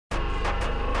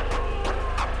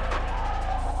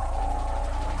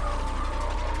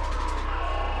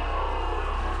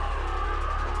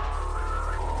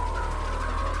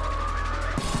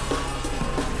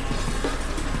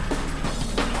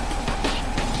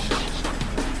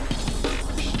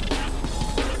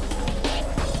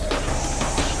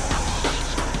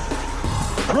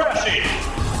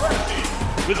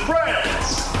Crashing with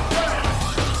Friends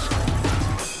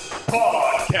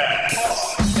Podcast.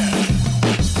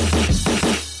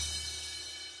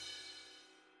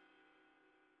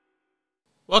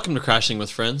 Welcome to Crashing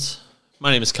with Friends. My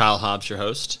name is Kyle Hobbs, your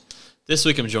host. This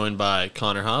week I'm joined by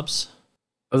Connor Hobbs.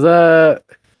 What's up?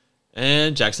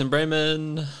 And Jackson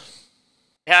Brayman.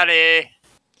 Howdy.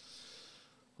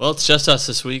 Well, it's just us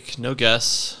this week. No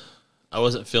guests. I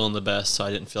wasn't feeling the best, so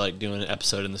I didn't feel like doing an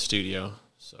episode in the studio.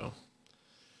 So,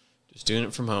 just doing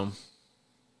it from home.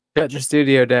 Shut your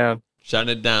studio down. Shutting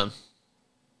it down.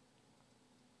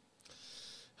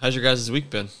 How's your guys' week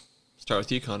been? Start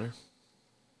with you, Connor.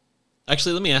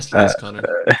 Actually, let me ask you this,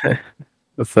 Connor.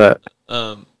 What's that?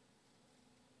 How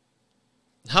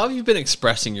have you been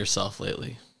expressing yourself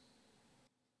lately?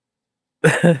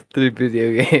 Through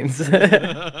video games.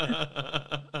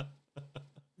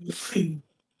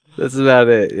 That's about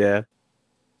it, yeah.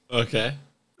 Okay.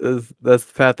 That's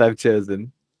the path I've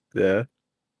chosen. Yeah.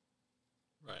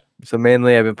 Right. So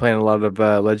mainly I've been playing a lot of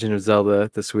Legend of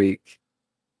Zelda this week.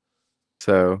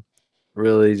 So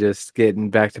really just getting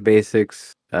back to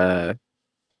basics.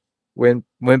 Went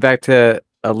back to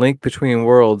A Link Between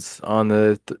Worlds on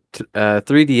the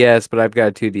 3DS, but I've got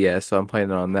a 2DS, so I'm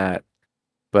playing on that.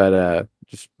 But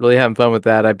just really having fun with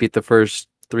that. I beat the first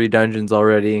 3 dungeons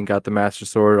already and got the Master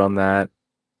Sword on that.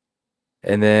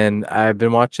 And then I've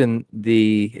been watching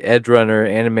the Edge Runner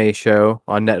anime show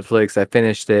on Netflix. I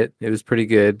finished it. It was pretty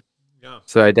good. Yeah.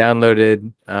 So I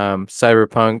downloaded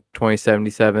Cyberpunk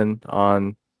 2077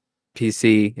 on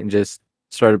PC and just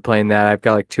started playing that. I've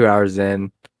got like 2 hours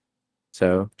in.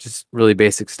 So just really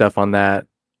basic stuff on that.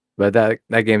 But that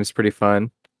game is pretty fun.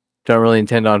 Don't really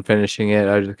intend on finishing it.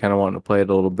 I just kind of want to play it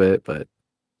a little bit. But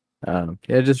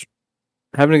yeah, just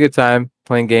having a good time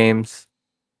playing games.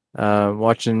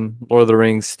 Watching Lord of the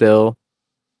Rings still.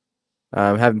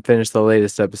 Haven't finished the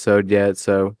latest episode yet,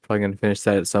 so probably gonna finish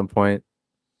that at some point.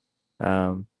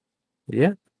 Yeah,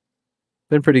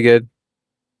 been pretty good.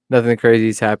 Nothing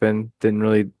crazy's happened. Didn't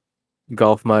really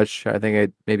golf much. I think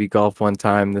I maybe golfed one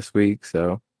time this week,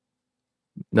 so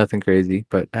nothing crazy,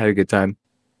 but I had a good time.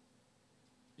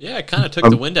 Yeah, it kind of took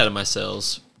the wind out of my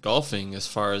sails golfing as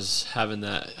far as having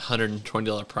that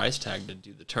 $120 price tag to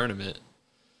do the tournament.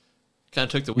 Kind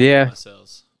of took the wind out of my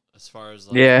sails as far as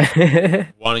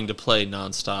wanting to play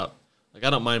nonstop. Like I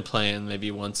don't mind playing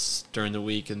maybe once during the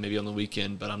week and maybe on the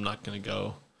weekend, but I'm not going to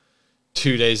go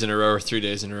 2 days in a row or 3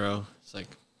 days in a row. It's like,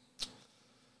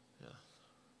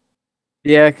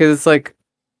 yeah, because it's like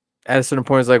at a certain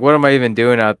point, it's like, what am I even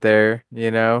doing out there?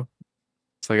 You know,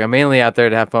 it's like I'm mainly out there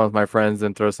to have fun with my friends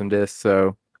and throw some discs.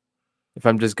 So if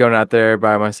I'm just going out there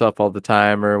by myself all the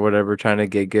time or whatever, trying to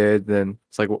get good, then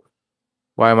it's like,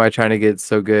 why am I trying to get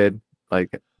so good?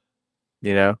 Like,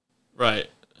 you know, right?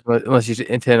 Unless you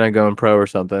intend on going pro or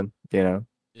something, you know.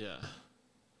 Yeah.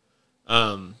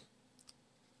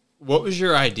 What was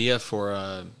your idea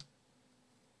for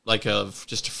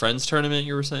just a friends tournament?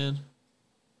 You were saying.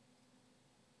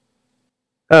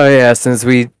 Oh yeah, since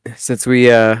we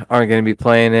aren't going to be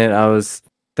playing it, I was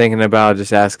thinking about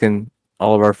just asking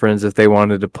all of our friends if they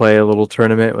wanted to play a little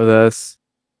tournament with us.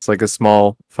 It's like a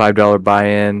small $5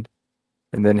 buy-in.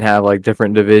 And then have like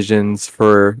different divisions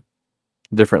for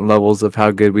different levels of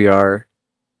how good we are.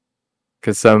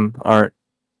 Because some aren't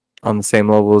on the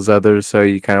same level as others, so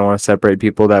you kind of want to separate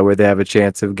people. That way they have a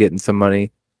chance of getting some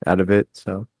money out of it.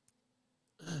 So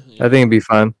yeah. I think it'd be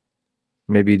fun.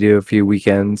 Maybe do a few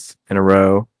weekends in a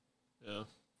row. Yeah.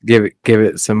 Give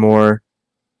it some more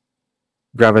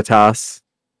gravitas.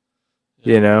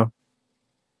 Yeah. You know?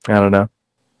 I don't know.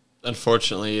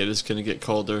 Unfortunately, it is going to get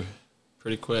colder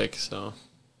pretty quick, so.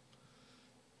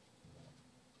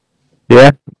 Yeah,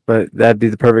 but that'd be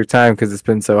the perfect time because it's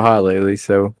been so hot lately.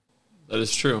 So that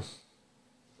is true.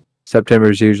 September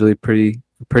is usually pretty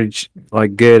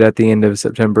like good at the end of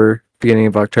September, beginning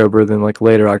of October. Then like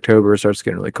later October it starts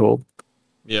getting really cold.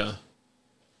 Yeah.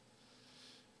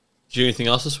 Did you do anything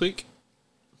else this week?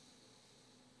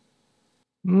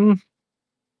 Man,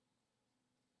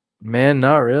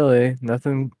 not really.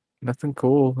 Nothing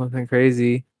cool. Nothing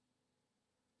crazy.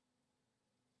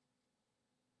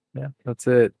 Yeah, that's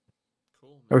it.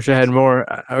 Cool. I wish I had more.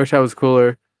 I wish I was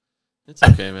cooler. It's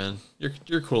okay, man.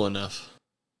 You're cool enough.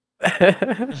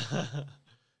 I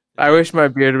wish my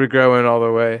beard would grow in all the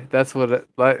way. That's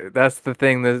that's the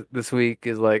thing this week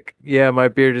is like, yeah, my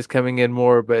beard is coming in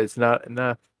more, but it's not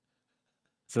enough.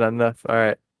 It's not enough. All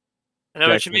right. I know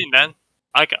what you mean, man.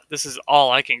 This is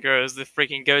all I can grow is the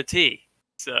freaking goatee.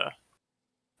 So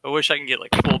I wish I can get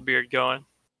like full beard going.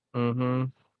 Mm-hmm.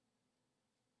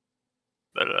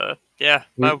 But yeah,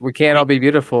 we can't all be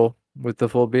beautiful with the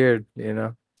full beard, you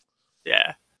know.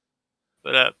 Yeah,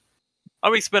 but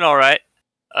our week's been all right.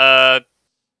 Uh,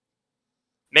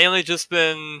 Mainly just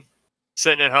been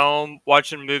sitting at home,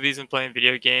 watching movies and playing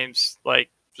video games. Like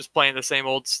just playing the same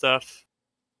old stuff.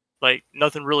 Like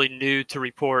nothing really new to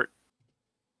report.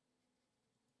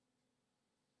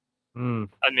 Mm.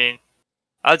 I mean,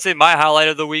 I'd say my highlight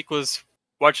of the week was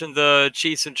watching the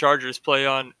Chiefs and Chargers play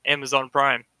on Amazon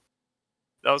Prime.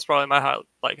 That was probably my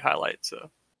highlight. So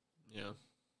Yeah.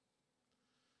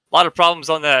 a lot of problems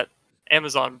on that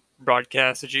Amazon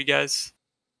broadcast. Did you guys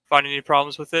find any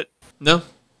problems with it? No.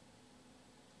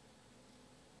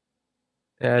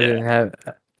 Yeah, I Yeah. didn't have.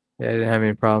 Yeah, I didn't have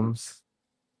any problems.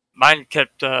 Mine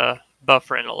kept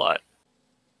buffering a lot.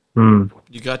 Hmm.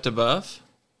 You got to buff?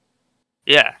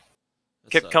 Yeah,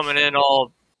 That kept sucks. coming in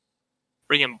all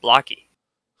freaking blocky.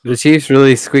 The Chiefs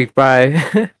really squeaked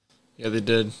by. Yeah, they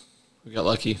did. We got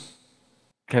lucky.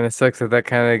 Kind of sucks that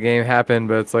kind of game happened,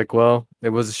 but it's like, well, it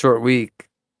was a short week.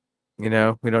 You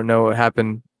know, we don't know what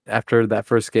happened after that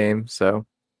first game, so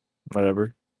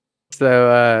whatever.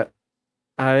 So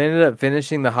I ended up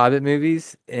finishing the Hobbit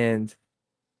movies, and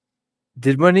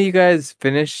did one of you guys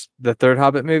finish the third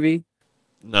Hobbit movie?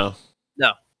 No.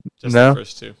 No. Just No? the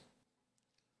first two.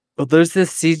 Well, there's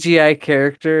this CGI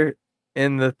character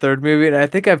in the third movie, and I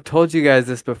think I've told you guys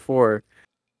this before,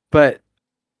 but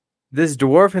this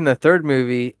dwarf in the third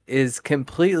movie is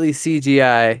completely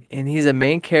CGI, and he's a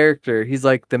main character. He's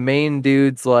like the main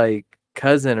dude's like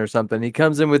cousin or something. He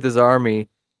comes in with his army,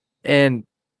 and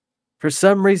for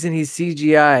some reason he's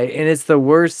CGI, and it's the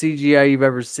worst CGI you've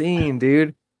ever seen,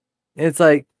 dude. And it's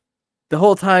like the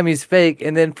whole time he's fake,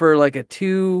 and then for like a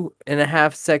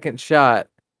 2.5 second shot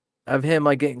of him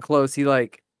like getting close, he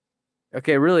like,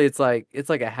 okay, really it's like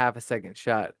a half a second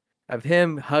shot of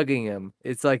him hugging him.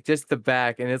 It's like just the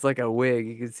back, and it's like a wig.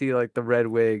 You can see like the red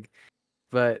wig.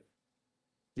 But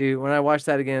dude, when I watch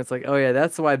that again, it's like, oh yeah,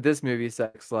 that's why this movie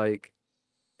sucks. Like,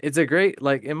 it's a great,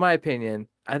 like, in my opinion,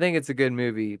 I think it's a good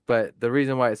movie, but the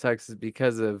reason why it sucks is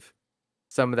because of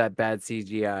some of that bad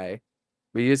CGI.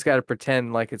 But you just got to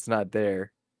pretend like it's not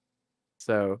there.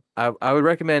 So I would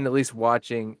recommend at least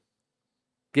watching.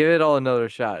 Give it all another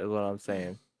shot, is what I'm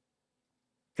saying.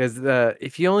 Because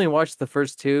if you only watch the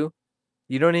first two,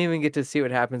 you don't even get to see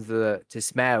what happens to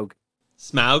Smaug.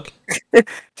 Smaug? To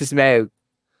Smaug.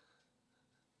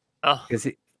 Oh, Because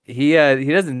he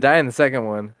doesn't die in the second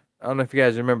one. I don't know if you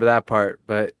guys remember that part,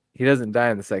 but he doesn't die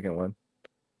in the second one.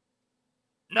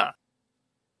 no.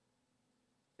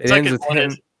 It ends with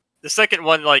him. The second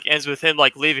one like ends with him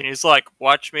like leaving. He's like,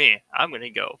 "Watch me. I'm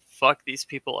gonna go fuck these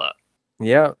people up."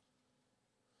 Yeah.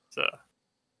 So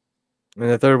And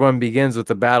the third one begins with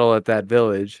the battle at that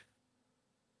village.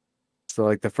 So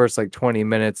like the first like 20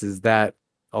 minutes is that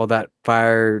all that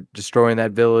fire destroying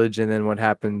that village, and then what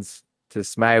happens to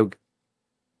Smaug.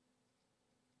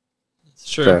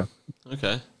 Sure. So,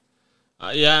 Okay.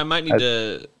 Yeah, I might need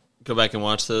to go back and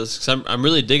watch those because I'm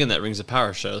really digging that Rings of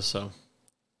Power show. So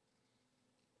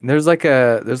there's like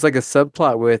a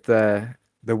subplot with the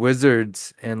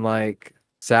wizards and like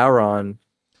Sauron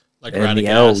like and the Radagast.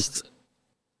 elves.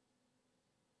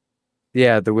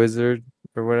 Yeah, the wizard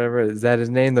or whatever. Is that his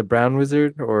name, the brown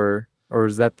wizard, or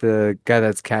is that the guy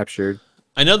that's captured?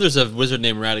 I know there's a wizard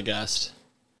named Radagast.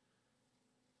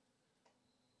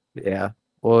 Yeah.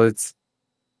 Well,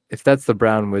 if that's the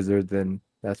brown wizard, then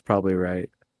that's probably right.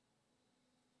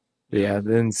 Yeah,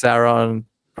 then Saruman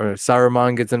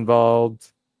gets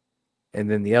involved, and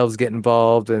then the elves get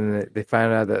involved, and they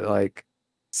find out that like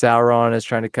Sauron is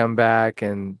trying to come back,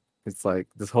 and it's like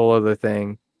this whole other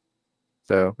thing.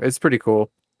 So it's pretty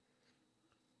cool.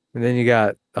 And then you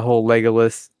got a whole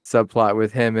Legolas subplot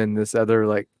with him and this other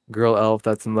like girl elf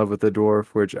that's in love with the dwarf,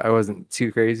 which I wasn't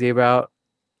too crazy about,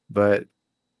 but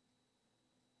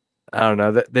I don't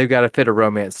know. They've got to fit a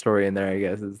romance story in there, I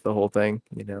guess, is the whole thing,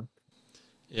 you know.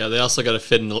 Yeah, they also got to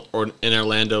fit in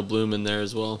Orlando Bloom in there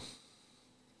as well.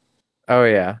 Oh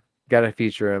yeah, got to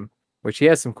feature him, which he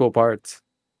has some cool parts.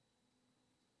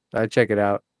 I'd check it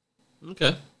out.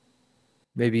 Okay.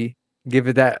 Maybe give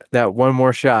it that one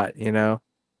more shot, you know.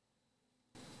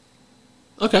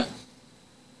 Okay.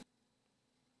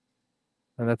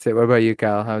 And that's it. What about you,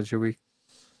 Kyle? How's your week?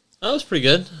 That was pretty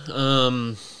good.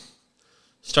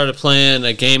 Started playing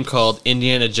a game called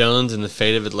Indiana Jones and the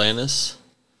Fate of Atlantis.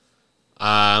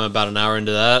 I'm about an hour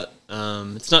into that.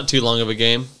 It's not too long of a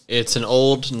game. It's an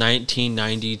old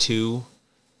 1992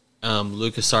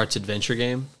 LucasArts adventure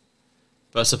game.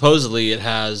 But supposedly it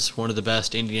has one of the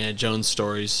best Indiana Jones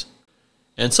stories.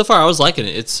 And so far I was liking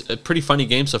it. It's a pretty funny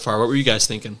game so far. What were you guys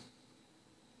thinking?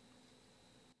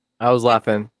 I was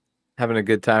laughing, having a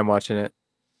good time watching it.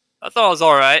 I thought it was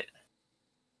all right.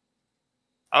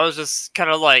 I was just kind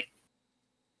of like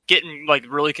getting like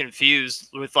really confused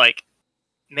with like,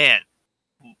 man,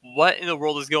 what in the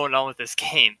world is going on with this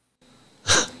game?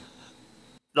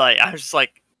 Like, I was just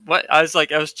like, what? I was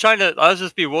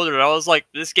just bewildered. I was like,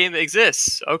 this game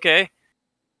exists, okay?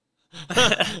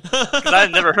 Because I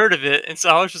had never heard of it, and so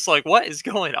I was just like, what is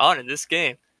going on in this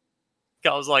game?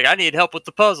 I was like, I need help with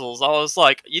the puzzles. I was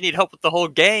like, you need help with the whole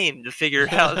game to figure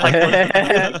out.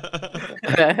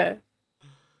 Like,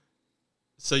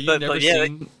 So you've never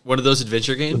seen one of those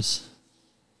adventure games?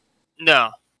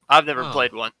 No, I've never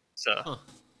played one. So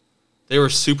they were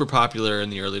super popular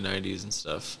in the early '90s and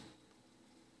stuff.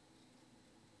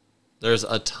 There's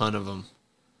a ton of them.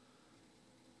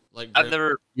 Like I've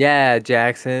never. Yeah,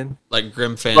 Jackson. Like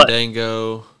Grim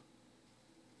Fandango,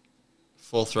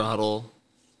 Full Throttle.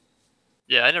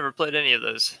 Yeah, I never played any of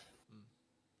those.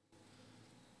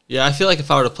 Yeah, I feel like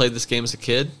if I would have played this game as a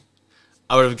kid,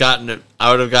 I would have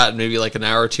gotten maybe like an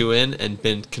hour or two in and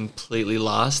been completely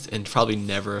lost and probably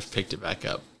never have picked it back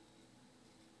up.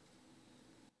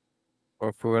 Or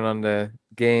if we went on the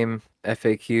game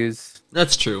FAQs.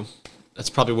 That's true. That's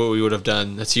probably what we would have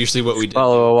done. That's usually what we did.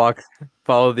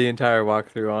 Follow the entire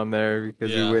walkthrough on there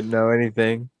because we wouldn't know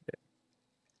anything.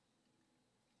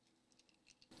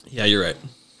 Yeah, you're right.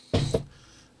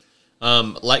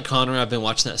 Like Connor, I've been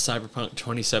watching that Cyberpunk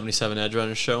 2077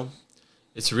 Edgerunner show.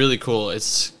 It's really cool.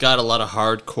 It's got a lot of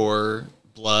hardcore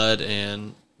blood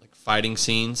and like fighting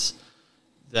scenes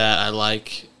that I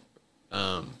like.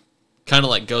 Kind of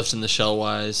like Ghost in the Shell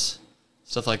wise,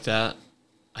 stuff like that.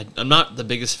 I'm not the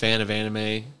biggest fan of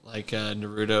anime like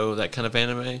Naruto, that kind of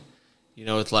anime. You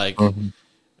know, with like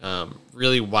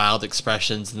really wild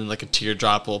expressions and then like a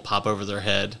teardrop will pop over their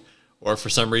head. Or for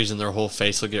some reason their whole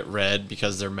face will get red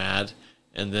because they're mad.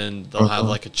 And then they'll have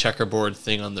like a checkerboard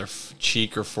thing on their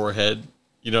cheek or forehead.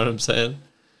 You know what I'm saying?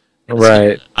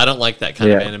 Right. I don't like that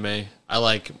kind of anime. I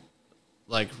like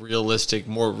realistic,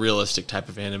 more realistic type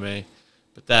of anime.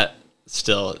 But that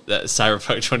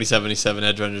Cyberpunk 2077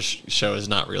 Edgerunner show is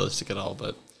not realistic at all.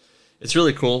 But it's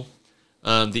really cool.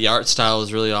 The art style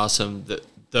is really awesome.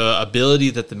 The ability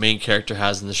that the main character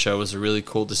has in the show is really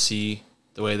cool to see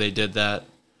the way they did that.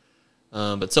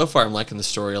 But so far, I'm liking the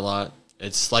story a lot.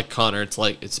 It's like Connor.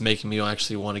 It's making me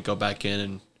actually want to go back in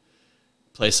and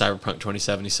play Cyberpunk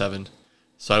 2077.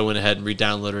 So I went ahead and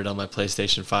re-downloaded it on my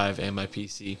PlayStation 5 and my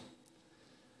PC.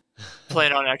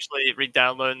 Plan on actually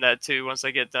re-downloading that too once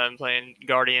I get done playing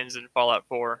Guardians and Fallout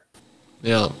 4.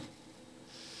 Yeah.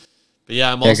 But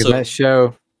yeah, I'm also that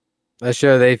show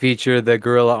they feature the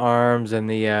gorilla arms and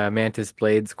the mantis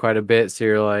blades quite a bit. So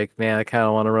you're like, man, I kind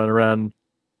of want to run around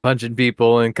punching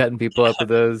people and cutting people up with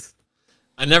those.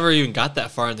 I never even got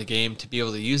that far in the game to be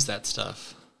able to use that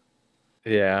stuff.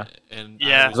 Yeah. And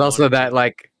there's also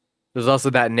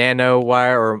that nano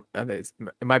wire, or it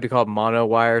might be called mono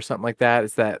wire or something like that.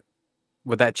 It's that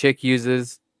what that chick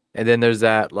uses, and then there's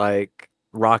that like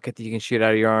rocket that you can shoot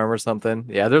out of your arm or something.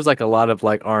 Yeah, there's like a lot of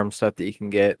like arm stuff that you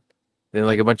can get. Then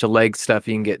like a bunch of leg stuff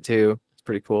you can get too. It's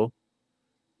pretty cool.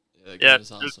 Yeah, that game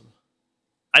is awesome.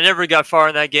 I never got far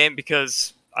in that game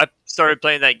because I started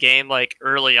playing that game like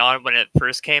early on when it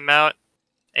first came out,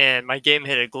 and my game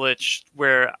hit a glitch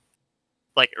where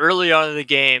like early on in the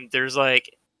game there's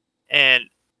like an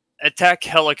attack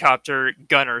helicopter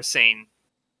gunner scene,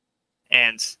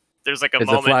 and there's like a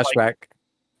moment. It's a flashback. Like,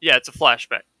 yeah, it's a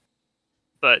flashback,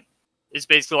 but it's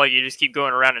basically like you just keep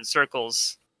going around in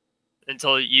circles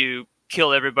until you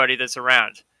kill everybody that's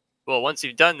around. Well, once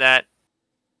you've done that,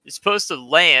 it's supposed to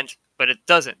land, but it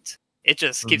doesn't. It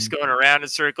just keeps going around in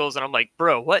circles, and I'm like,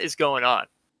 bro, what is going on?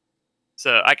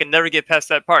 So I can never get past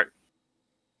that part.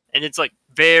 And it's like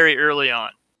very early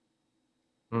on.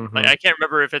 Like I can't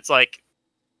remember if it's like,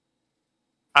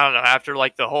 I don't know, after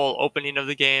like the whole opening of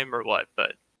the game or what,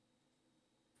 but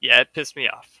yeah, it pissed me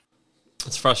off.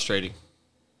 It's frustrating.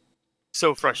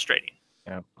 So frustrating.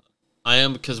 Yeah. I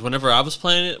am, because whenever I was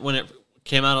playing it, when it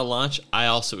came out at launch, I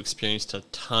also experienced a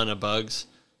ton of bugs.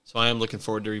 So I am looking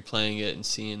forward to replaying it and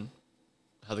seeing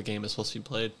how the game is supposed to be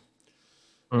played.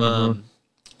 I'm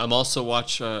also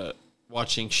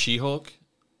watching She-Hulk.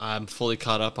 I'm fully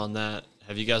caught up on that.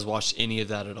 Have you guys watched any of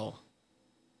that at all?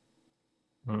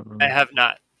 I have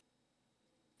not.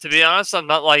 To be honest, I'm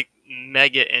not like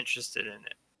mega interested in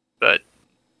it, but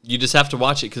you just have to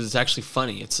watch it because it's actually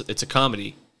funny. It's a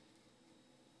comedy,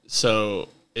 so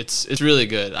it's really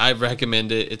good. I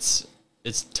recommend it. It's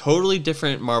totally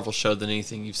different Marvel show than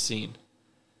anything you've seen,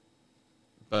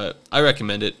 but I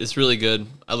recommend it. It's really good.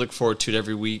 I look forward to it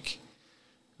every week.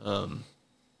 I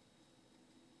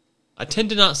tend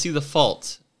to not see the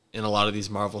fault in a lot of these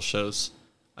Marvel shows.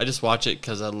 I just watch it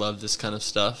because I love this kind of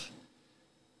stuff.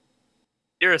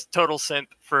 you're a total simp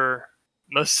for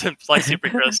most like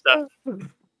superhero stuff.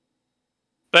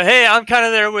 But hey, I'm kind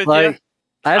of there with you. Like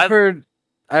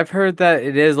I've heard that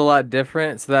it is a lot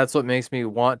different, so that's what makes me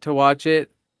want to watch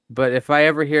it. But if I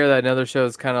ever hear that another show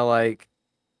is kind of like,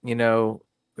 you know,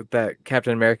 that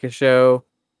Captain America show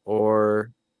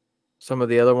or some of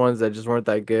the other ones that just weren't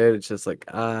that good, it's just like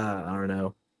I don't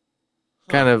know.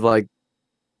 Kind of like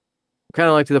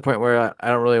to the point where I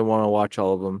don't really want to watch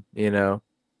all of them, you know.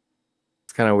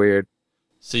 It's kind of weird.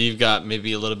 So you've got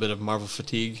maybe a little bit of Marvel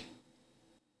fatigue?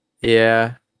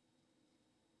 Yeah.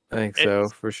 I think so,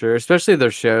 for sure. Especially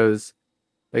their shows.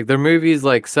 Like their movies,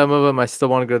 like some of them I still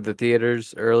want to go to the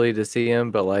theaters early to see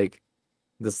them, but like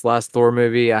this last Thor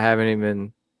movie, I haven't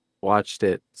even watched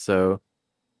it. So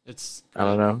I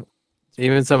don't know.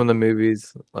 Even some of the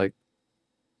movies, like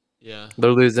they're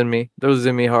losing me. They're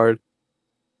losing me hard.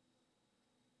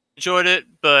 Enjoyed it,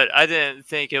 but I didn't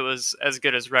think it was as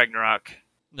good as Ragnarok.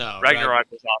 No, Ragnarok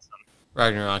was awesome.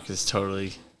 Ragnarok is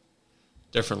totally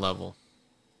different level.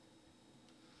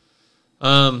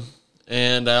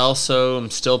 And I also am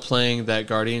still playing that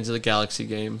Guardians of the Galaxy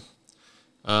game.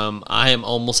 I am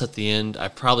almost at the end. I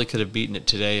probably could have beaten it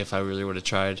today if I really would have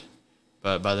tried.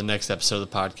 But by the next episode of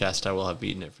the podcast, I will have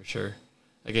beaten it for sure.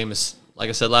 That game is, like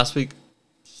I said last week,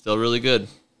 still really good.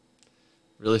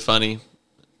 Really funny.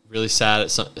 Really sad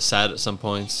at some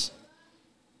points.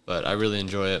 But I really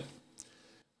enjoy it.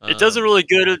 It does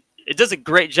a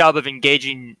great job of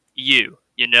engaging you,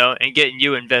 you know, and getting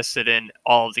you invested in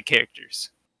all of the characters.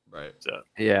 Right. So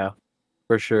yeah,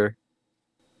 for sure.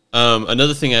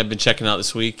 Another thing I've been checking out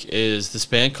this week is this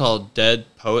band called Dead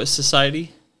Poets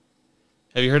Society.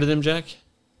 Have you heard of them, Jack?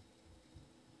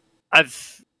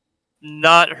 I've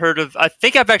not heard of. I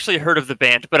think I've actually heard of the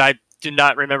band, but I do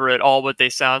not remember at all what they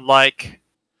sound like.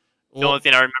 The only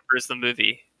thing I remember is the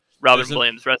movie. Robin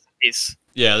Williams, rest in peace.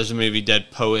 Yeah, there's a movie,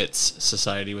 Dead Poets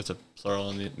Society, with a plural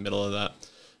in the middle of that.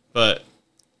 But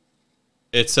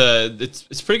it's a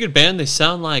pretty good band. They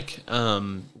sound like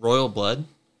Royal Blood.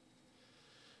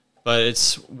 But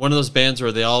it's one of those bands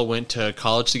where they all went to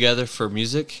college together for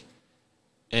music.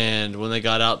 And when they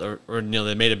got out, or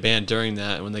they made a band during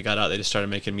that. And when they got out, they just started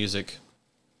making music.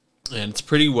 And it's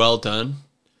pretty well done.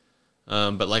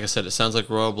 But like I said, it sounds like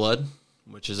Royal Blood,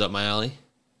 which is up my alley.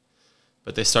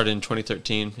 But they started in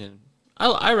 2013, and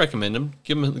I recommend them.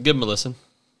 Give them a listen.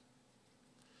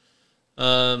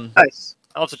 Nice.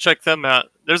 I'll have to check them out.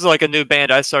 There's like a new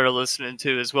band I started listening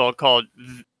to as well called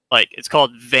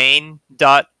Vane.fm,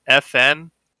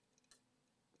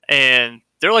 and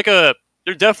they're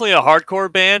definitely a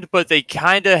hardcore band, but they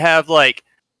kind of have like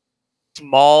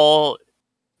small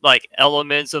like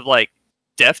elements of like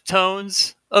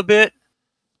Deftones a bit.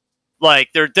 Like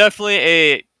they're definitely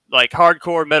a like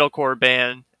hardcore metalcore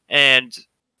band, and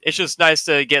it's just nice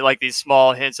to get like these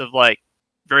small hints of like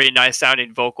very nice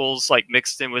sounding vocals like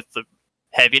mixed in with the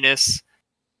heaviness.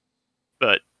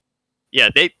 But yeah,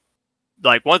 they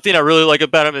like one thing I really like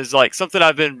about them is like something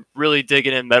I've been really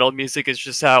digging in metal music is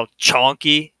just how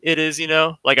chonky it is, you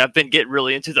know? Like I've been getting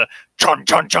really into the chon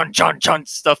chon chon chon chon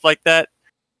stuff like that.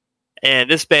 And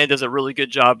this band does a really good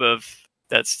job of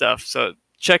that stuff. So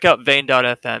check out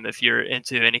Vane.fm if you're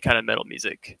into any kind of metal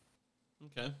music.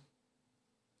 Okay.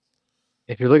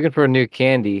 If you're looking for a new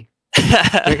candy,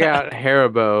 check out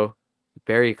Haribo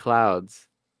Berry Clouds.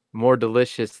 More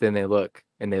delicious than they look,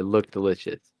 and they look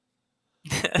delicious.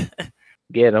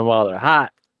 Get them while they're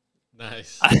hot.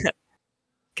 Nice.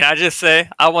 Can I just say,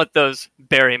 I want those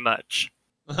very much.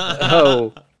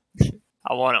 Oh.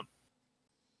 I want them.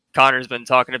 Connor's been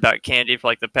talking about candy for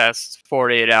like the past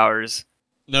 48 hours.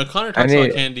 No, Connor talks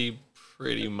about candy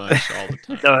pretty much all the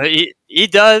time. No, he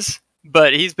does,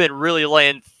 but he's been really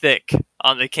laying thick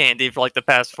on the candy for like the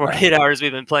past 48 hours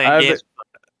we've been playing games.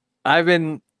 I've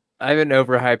been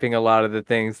overhyping a lot of the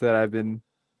things that I've been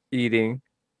eating.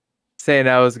 Saying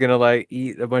I was gonna like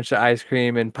eat a bunch of ice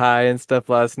cream and pie and stuff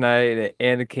last night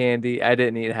and candy. I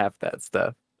didn't eat half that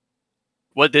stuff.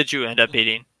 What did you end up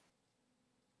eating?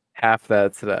 Half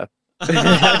that stuff.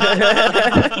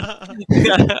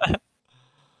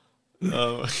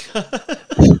 Oh,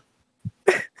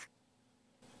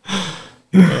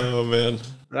 oh man.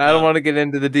 I don't want to get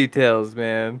into the details,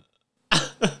 man.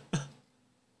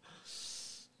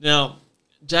 Now,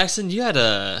 Jackson, you had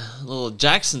a little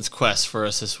Jackson's Quest for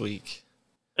us this week.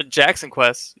 A Jackson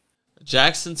Quest?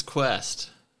 Jackson's Quest.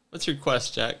 What's your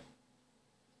quest, Jack?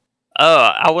 Oh,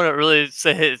 I wouldn't really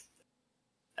say it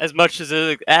as much as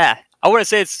I wouldn't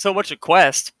say it's so much a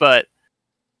quest, but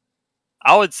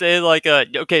I would say like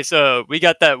okay, so we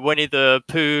got that Winnie the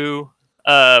Pooh.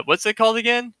 What's it called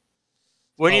again?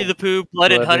 Winnie the Pooh,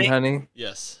 Blood and Honey.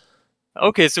 Yes.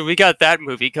 Okay, so we got that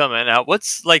movie coming out.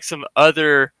 What's like some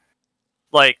other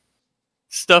like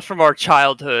stuff from our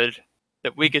childhood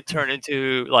that we could turn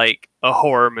into like a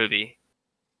horror movie?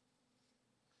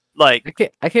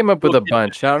 Like I came up with look, a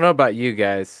bunch. I don't know about you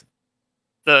guys.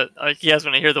 you guys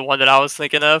want to hear the one that I was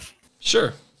thinking of?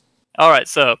 Sure. All right,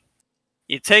 so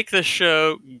you take the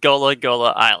show Gullah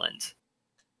Gullah Island,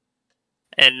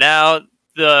 and now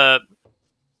the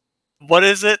what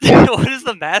is it? What is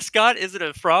the mascot? Is it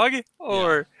a frog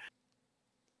or?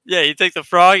 Yeah, you take the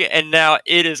frog, and now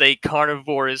it is a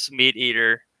carnivorous meat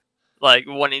eater, like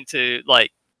wanting to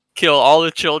like kill all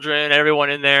the children, everyone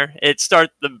in there.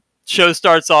 The show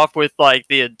starts off with like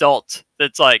the adult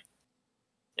that's like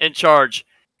in charge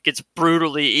gets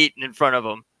brutally eaten in front of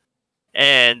them,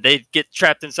 and they get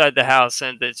trapped inside the house,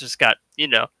 and it's just got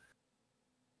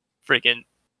freaking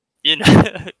you know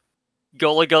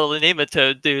Gullah Gullah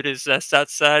nematode dude is just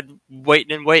outside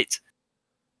waiting and wait.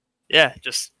 Yeah,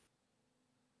 just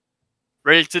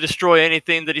ready to destroy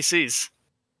anything that he sees.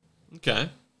 Okay.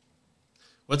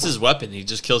 What's his weapon? He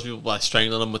just kills people by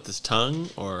strangling them with his tongue,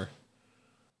 or?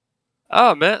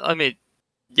 Oh man, I mean,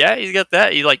 yeah, he's got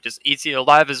that. He like just eats you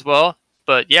alive as well.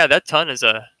 But yeah, that ton's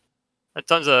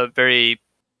a very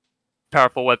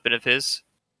powerful weapon of his.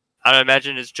 I'd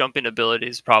imagine his jumping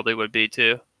abilities probably would be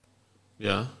too.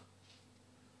 Yeah.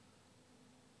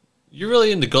 You're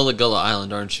really into Gullah Gullah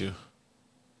Island, aren't you?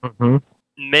 Mm-hmm.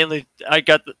 Mainly, I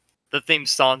got the theme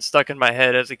song stuck in my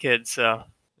head as a kid. So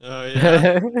Oh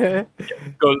yeah.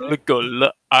 Gullah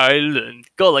Gullah Island,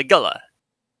 Gullah Gullah.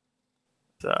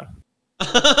 So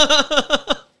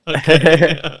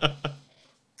Okay.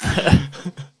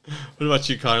 What about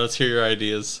you, Connor? Let's hear your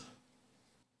ideas.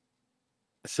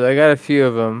 So I got a few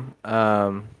of them.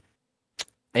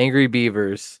 Angry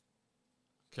beavers.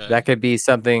 Okay. That could be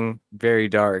something very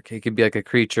dark. It could be like a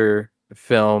creature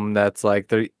film that's like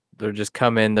they're just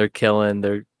coming, they're killing,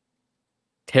 they're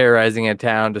terrorizing a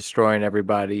town, destroying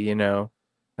everybody. I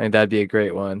think that'd be a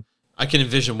great one. I can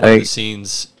envision one of the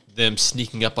scenes, them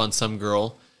sneaking up on some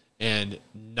girl and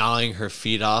gnawing her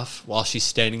feet off while she's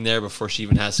standing there before she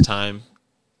even has time,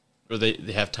 or they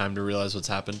have time to realize what's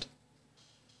happened.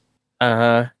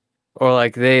 Or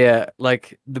like they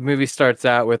like the movie starts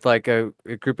out with like a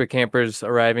group of campers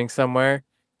arriving somewhere,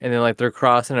 and then like they're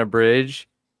crossing a bridge,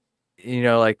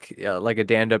 like a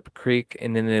dammed up creek,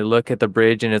 and then they look at the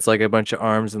bridge and it's like a bunch of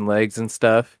arms and legs and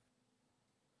stuff.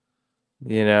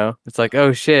 It's like,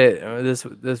 oh shit,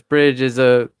 this bridge is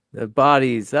a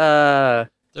bodies. They're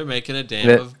making a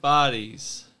dam of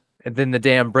bodies. And then the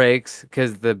dam breaks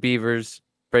because the beavers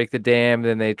break the dam.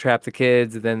 Then they trap the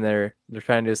kids. And then they're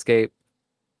trying to escape.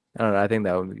 I don't know. I think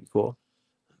that would be cool.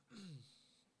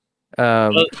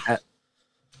 As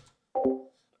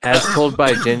told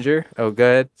by Ginger. Oh,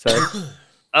 good. Sorry.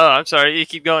 Oh, I'm sorry. You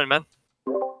keep going, man.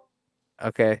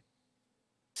 Okay.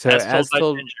 So as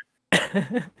told by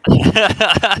Ginger.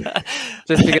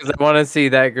 Just because I want to see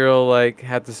that girl like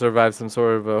have to survive some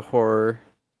sort of a horror,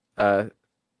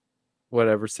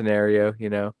 whatever scenario,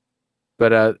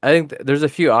 But I think there's a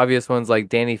few obvious ones like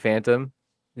Danny Phantom.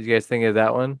 Did you guys think of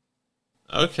that one?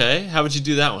 Okay, how would you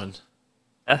do that one?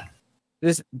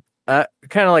 Just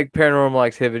kind of like Paranormal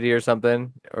Activity or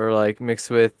something, or like mixed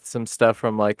with some stuff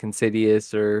from like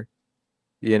Insidious, or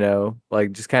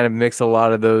like just kind of mix a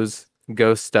lot of those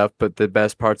ghost stuff, but the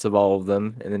best parts of all of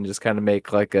them, and then just kind of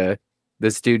make like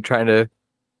this dude trying to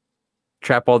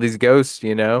trap all these ghosts,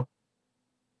 Yeah.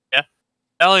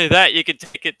 Not only that, you could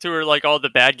take it to where like all the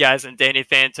bad guys in Danny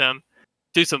Phantom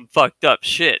do some fucked up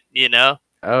shit,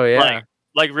 Oh yeah.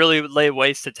 Like really lay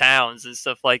waste to towns and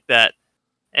stuff like that.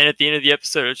 And at the end of the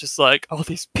episode, it's just like, all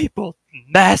these people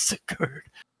massacred.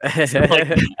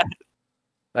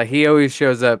 Like he always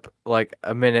shows up like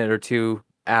a minute or two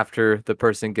after the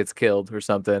person gets killed or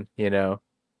something,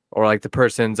 or like the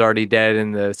person's already dead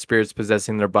and the spirit's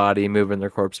possessing their body, moving their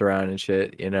corpse around and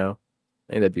shit, I think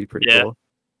that'd be pretty cool.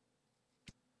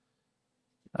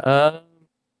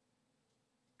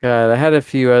 God, I had a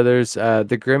few others.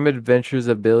 The Grim Adventures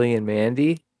of Billy and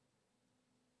Mandy.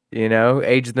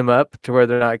 Age them up to where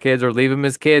they're not kids, or leave them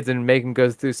as kids and make them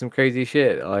go through some crazy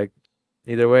shit. Like,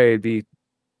 either way, it'd be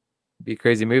a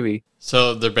crazy movie.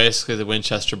 So they're basically the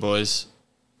Winchester boys.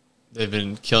 They've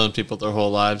been killing people their whole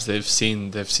lives. They've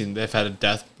had a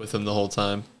death with them the whole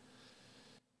time.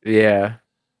 Yeah.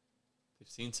 They've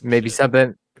seen some maybe shit.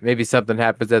 something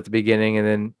happens at the beginning, and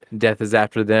then death is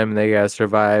after them, and they gotta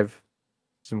survive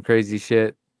some crazy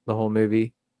shit the whole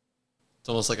movie. It's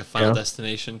almost like a Final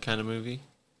Destination kind of movie.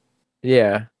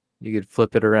 Yeah, you could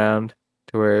flip it around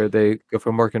to where they go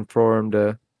from working for him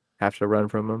to have to run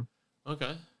from him.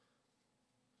 Okay.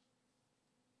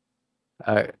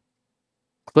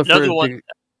 Clifford, one.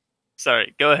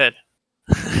 Sorry, go ahead.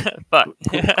 Fuck.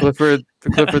 Clifford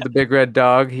the big red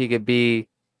dog. He could be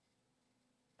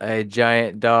a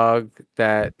giant dog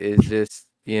that is just,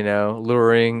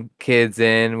 luring kids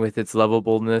in with its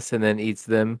lovableness and then eats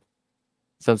them.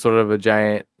 Some sort of a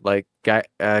giant, like,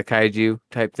 kaiju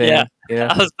type thing.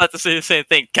 Yeah, I was about to say the same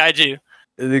thing. Kaiju.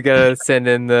 They gotta send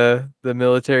in the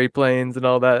military planes and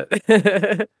all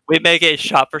that. We make a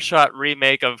shot-for-shot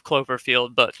remake of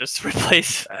Cloverfield, but just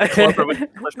replace Clover with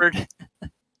Clifford.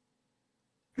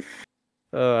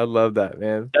 Oh, I love that,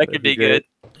 man. That could be good.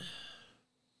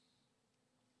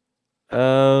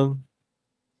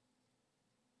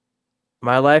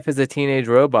 My life as a teenage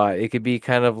robot. It could be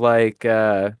kind of like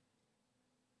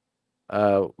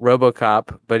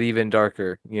RoboCop, but even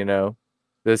darker.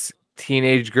 This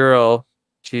teenage girl.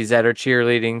 She's at her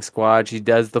cheerleading squad. She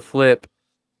does the flip,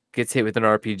 gets hit with an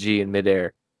RPG in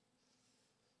midair.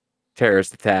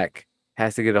 Terrorist attack.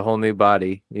 Has to get a whole new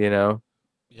body. Yep.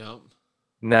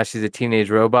 Now she's a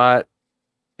teenage robot,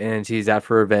 and she's out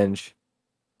for revenge.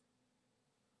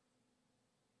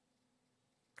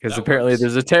 Because apparently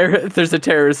there's a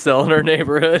terrorist cell in her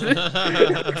neighborhood.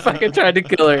 Fucking tried to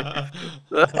kill her.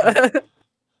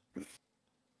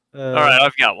 All right,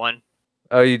 I've got one.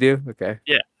 Oh, you do? Okay.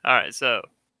 Yeah. All right. So,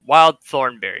 wild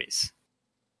thornberries.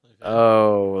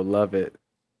 Oh, love it.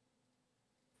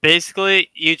 Basically,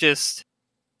 you just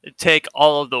take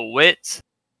all of the wit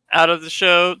out of the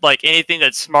show, like anything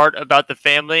that's smart about the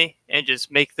family, and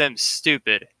just make them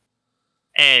stupid.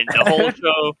 And the whole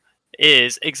show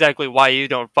is exactly why you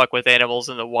don't fuck with animals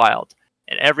in the wild.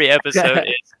 And every episode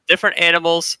is different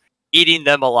animals eating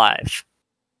them alive.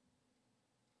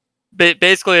 But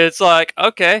basically, it's like,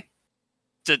 okay,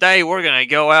 today we're going to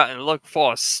go out and look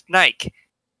for a snake.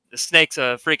 The snake's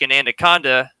a freaking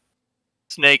anaconda.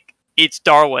 Snake eats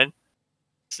Darwin.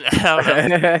 I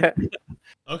don't know.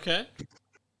 Okay.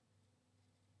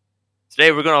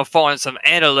 Today we're going to find some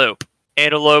antelope.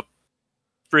 Antelope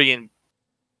freaking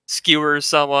skewers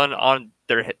someone on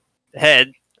their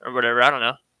head or whatever. I don't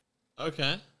know.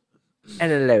 Okay.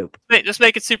 Antelope. Just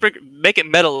make it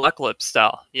Metalocalypse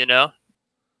style,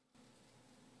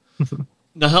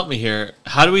 Now help me here.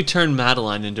 How do we turn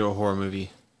Madeline into a horror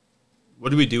movie? What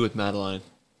do we do with Madeline?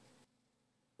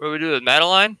 What do we do with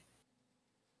Madeline?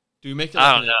 Do we make it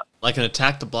I don't know. Like an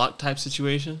attack the block type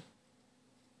situation?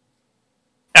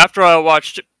 After I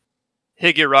watched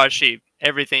Higurashi,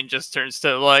 everything just turns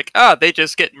to like, they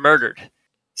just get murdered.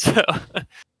 So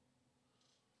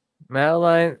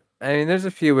Madeline, I mean, there's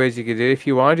a few ways you could do it. If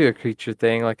you want to do a creature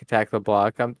thing like attack the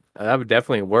block, that would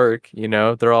definitely work.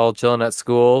 They're all chilling at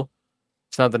school.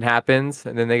 Something happens,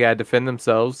 and then they gotta defend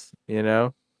themselves.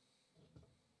 Yeah,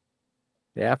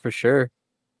 for sure.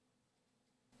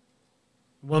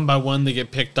 One by one, they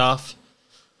get picked off.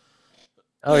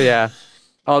 Oh yeah.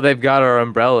 Oh, they've got our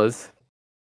umbrellas.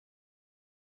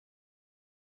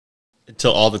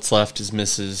 Until all that's left is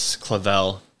Mrs.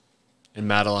 Clavel and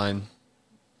Madeline,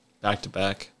 back to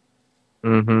back.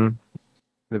 Mm-hmm.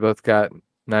 They both got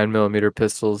 9mm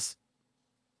pistols.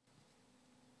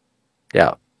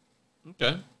 Yeah.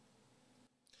 Okay.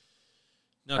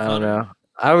 Now, I don't know.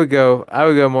 I would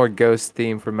go more ghost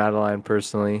theme for Madeline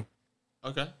personally.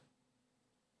 Okay.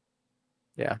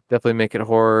 Yeah, definitely make it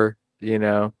horror.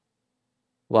 A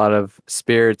lot of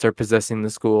spirits are possessing the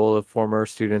school of former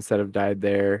students that have died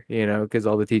there. Because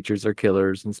all the teachers are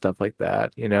killers and stuff like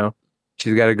that.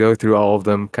 She's got to go through all of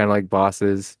them, kind of like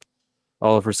bosses.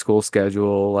 All of her school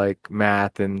schedule, like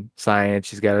math and science.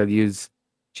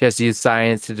 She has to use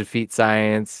science to defeat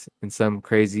science in some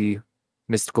crazy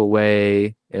mystical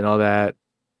way and all that.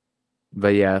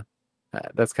 But yeah,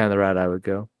 that's kind of the route I would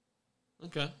go.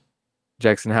 Okay.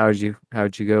 Jackson, how would you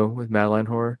go with Madeline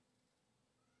horror?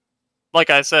 like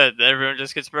I said, everyone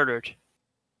just gets murdered.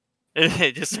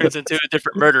 It just turns into a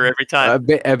different murder every time.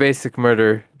 A basic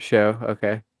murder show.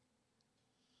 Okay.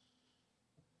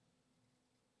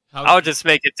 I would just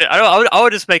make it. I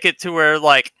would just make it to where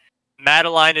like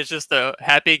Madeline is just a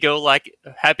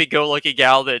happy-go-lucky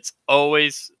gal that's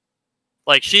always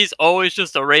like she's always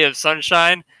just a ray of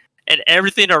sunshine, and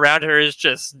everything around her is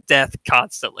just death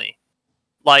constantly.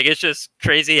 Like it's just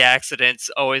crazy accidents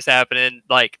always happening.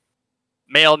 Like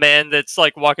mailman that's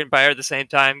like walking by her at the same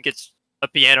time gets a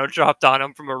piano dropped on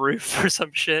him from a roof or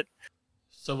some shit.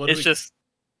 So what? Just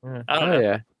I don't know.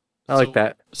 Yeah, I like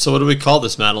that. So what do we call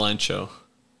this Madeline show?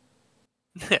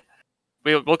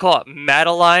 We'll call it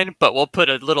Madeline, but we'll put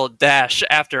a little dash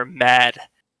after mad.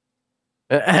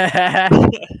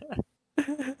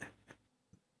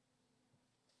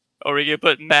 Or we can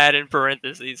put mad in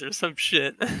parentheses or some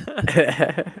shit.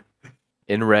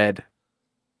 In red.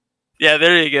 Yeah,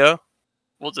 there you go.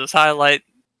 we'll just highlight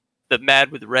the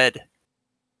mad with red.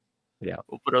 Yeah.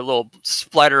 We'll put a little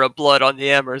splatter of blood on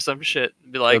the M or some shit.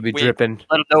 And be like, It'll be we dripping.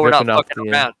 let them know we're not dripping off fucking the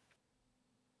end. around.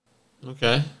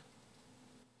 Okay.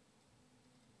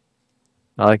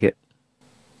 I like it.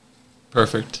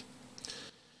 Perfect.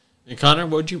 And Connor,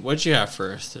 what'd you have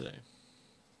for us today?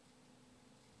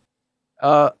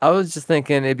 I was just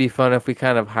thinking it'd be fun if we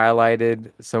kind of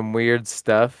highlighted some weird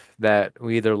stuff that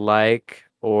we either like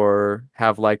or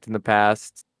have liked in the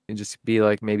past, and just be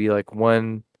like maybe like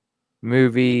one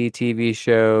movie, TV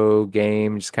show,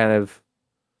 game, just kind of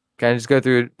just go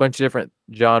through a bunch of different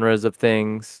genres of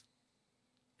things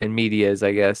and medias,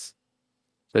 I guess.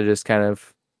 So just kind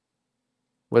of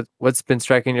what's been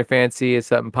striking your fancy? Is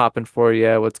something popping for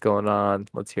you? What's going on?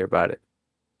 Let's hear about it.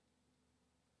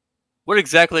 What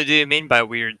exactly do you mean by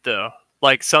weird, though?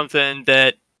 Like something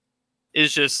that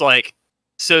is just like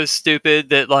so stupid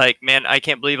that like, man, I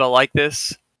can't believe I like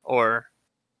this, or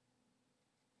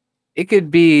It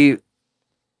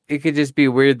could just be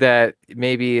weird that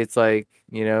maybe it's like,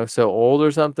 so old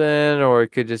or something, or it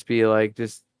could just be like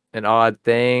just an odd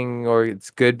thing, or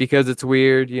it's good because it's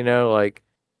weird, like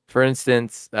for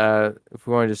instance, if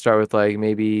we wanted to start with like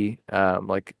maybe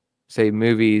like say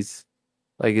movies,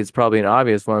 like it's probably an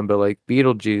obvious one, but like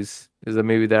Beetlejuice is a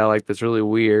movie that I like that's really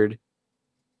weird,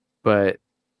 but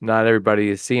not everybody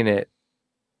has seen it.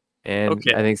 And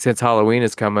okay, I think since Halloween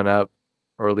is coming up,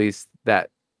 or at least that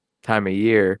time of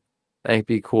year, I think it'd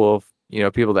be cool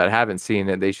if, people that haven't seen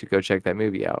it, they should go check that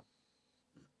movie out.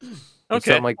 Or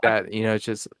okay, something like that.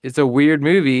 It's a weird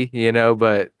movie,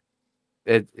 but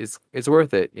it's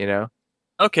worth it,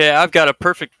 okay. I've got a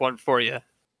perfect one for you.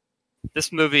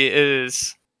 This movie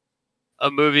is a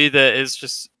movie that is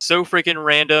just so freaking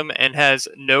random and has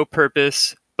no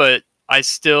purpose, but I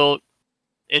still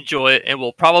enjoy it and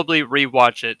will probably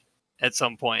rewatch it at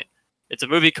some point. It's a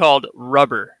movie called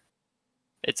Rubber.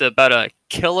 It's about a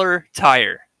killer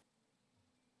tire.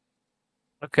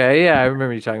 Okay, yeah, I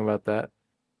remember you talking about that.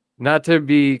 Not to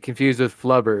be confused with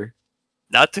Flubber.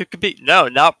 Not to compete. No,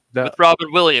 not No. with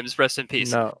Robin Williams. Rest in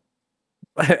peace. No.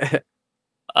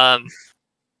 Um,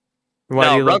 Why do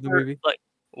no, you love the Rubber, movie? like,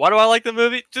 why do I like the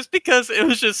movie? Just because it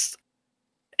was just,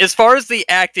 as far as the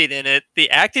acting in it, the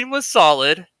acting was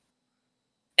solid,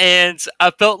 and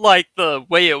I felt like the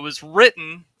way it was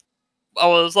written, I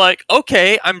was like,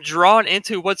 okay, I'm drawn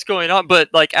into what's going on. But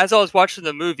like as I was watching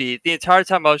the movie, the entire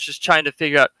time I was just trying to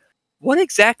figure out what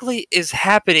exactly is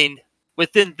happening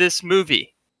within this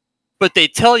movie. But they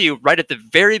tell you right at the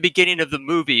very beginning of the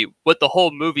movie what the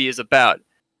whole movie is about.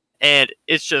 And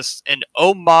it's just an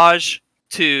homage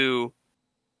to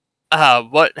how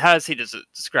does he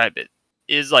describe it?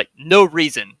 Is like no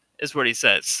reason is what he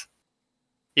says.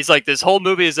 He's like, this whole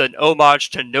movie is an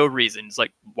homage to no reason. It's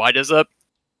like, why does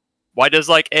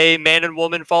like a man and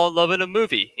woman fall in love in a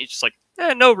movie? He's just like,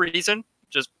 no reason,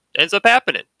 just ends up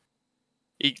happening.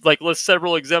 He like lists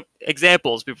several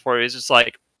examples before he's just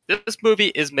like, this movie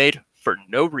is made for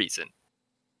no reason.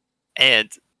 And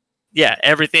yeah,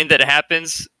 everything that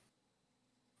happens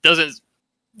has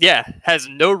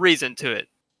no reason to it.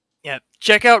 Yeah,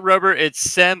 check out Rubber.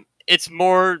 It's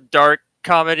more dark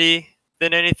comedy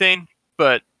than anything,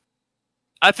 but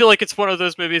I feel like it's one of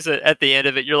those movies that at the end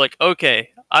of it, you're like, okay,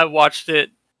 I watched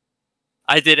it.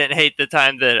 I didn't hate the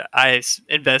time that I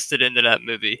invested into that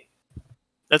movie.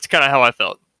 That's kind of how I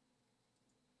felt.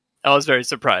 I was very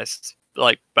surprised.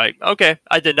 Okay,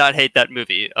 I did not hate that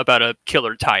movie about a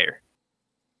killer tire.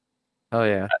 Oh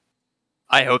yeah.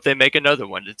 I hope they make another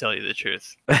one, to tell you the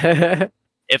truth.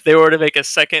 If they were to make a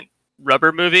second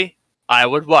Rubber movie, I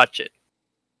would watch it.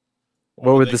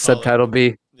 What would they the call it? subtitle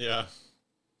be? Yeah.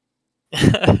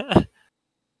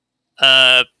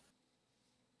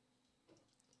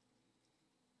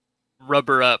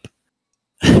 Rubber up.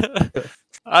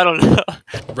 I don't know.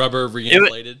 Rubber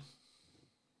reinflated.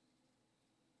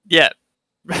 Yeah.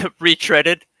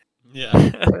 Retreaded.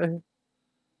 Yeah.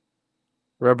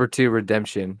 Rubber 2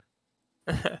 Redemption.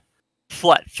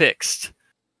 Flat fixed.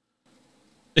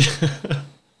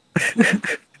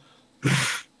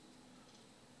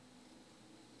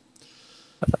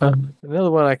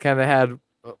 Another one I kind of had.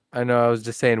 I know I was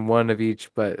just saying one of each,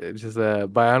 but it's just a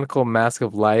Bionicle Mask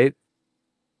of Light.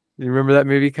 You remember that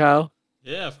movie, Kyle?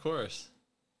 Yeah, of course.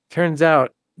 Turns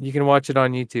out you can watch it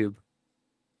on YouTube.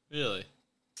 Really?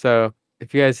 So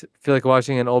if you guys feel like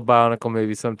watching an old Bionicle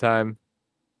movie sometime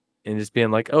and just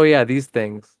being like, oh yeah, these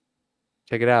things,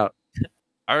 check it out.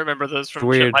 I remember those from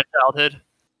weird. my childhood.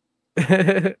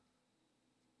 That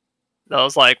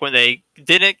was like when they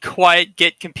didn't quite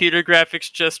get computer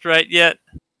graphics just right yet.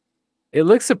 It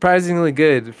looks surprisingly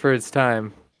good for its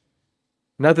time.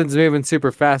 Nothing's moving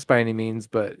super fast by any means,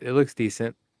 but it looks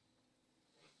decent.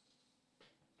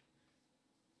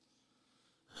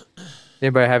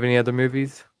 Anybody have any other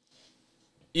movies?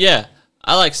 Yeah,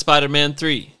 I like Spider-Man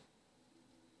 3.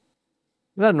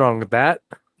 Nothing wrong with that.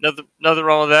 Nothing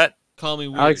wrong with that. Call me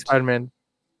weird. I like Spider-Man.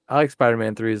 I like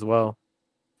Spider-Man 3 as well.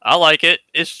 I like it.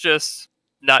 It's just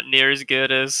not near as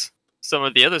good as some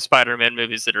of the other Spider-Man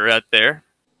movies that are out there.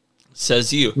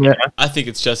 Says you. Yeah. I think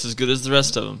it's just as good as the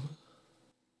rest of them.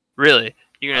 Really?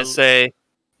 You're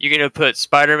gonna put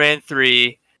Spider-Man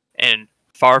 3 and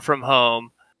Far From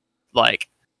Home like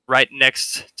right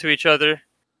next to each other?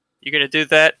 You're gonna do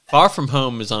that? Far From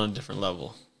Home is on a different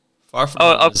level. Far From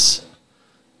Home is...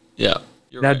 Yeah.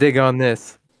 You're Now right. dig on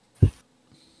this.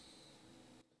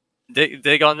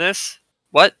 Dig on this?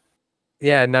 What?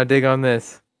 Yeah, now dig on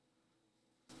this.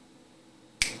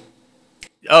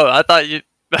 Oh, I thought you.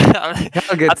 I'll I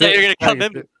get thought you were gonna I'll come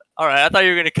get in. All right, I thought you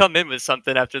were gonna come in with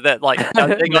something after that. Like, now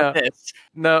dig No. on this.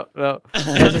 No.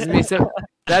 That's just me.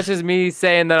 That's just me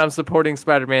saying that I'm supporting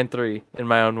Spider-Man 3 in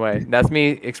my own way. That's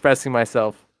me expressing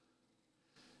myself.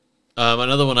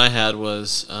 Another one I had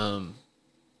was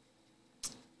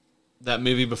that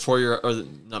movie Before Your... Or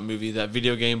not movie, that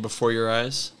video game Before Your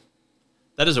Eyes.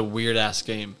 That is a weird-ass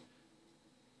game.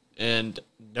 And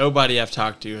nobody I've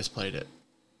talked to has played it.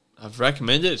 I've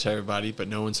recommended it to everybody, but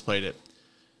no one's played it.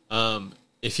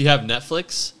 If you have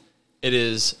Netflix, it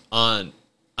is on...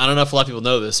 I don't know if a lot of people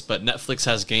know this, but Netflix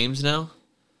has games now.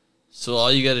 So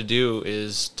all you got to do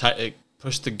is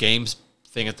push the games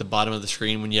thing at the bottom of the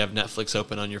screen when you have Netflix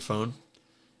open on your phone.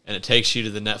 And it takes you to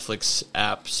the Netflix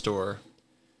app store,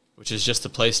 which is just the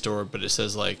Play Store, but it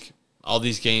says, like, all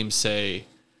these games say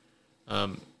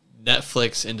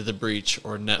Netflix Into the Breach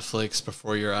or Netflix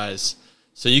Before Your Eyes.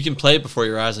 So you can play it before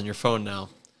your eyes on your phone now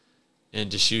and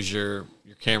just use your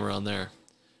camera on there.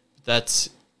 That's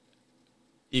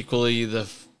equally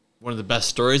one of the best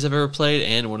stories I've ever played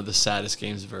and one of the saddest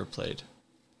games I've ever played.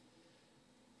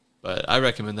 But I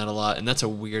recommend that a lot, and that's a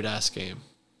weird-ass game.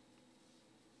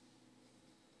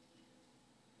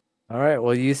 All right.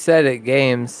 Well, you said it.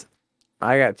 Games.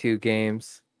 I got 2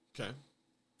 games. Okay.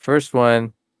 First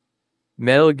one,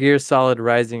 Metal Gear Solid: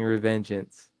 Rising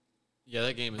Revengeance. Yeah,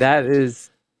 that game is That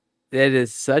weird.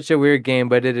 is such a weird game,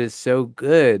 but it is so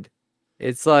good.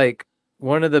 It's like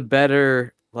one of the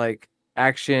better like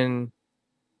action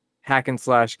hack and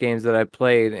slash games that I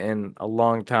played in a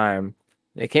long time.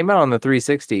 It came out on the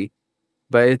 360,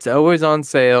 but it's always on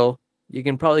sale. You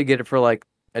can probably get it for like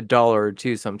 $1 or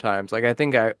 $2 sometimes. Like I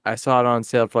think I saw it on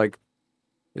sale for like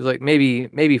it was like maybe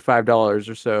 $5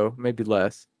 or so, maybe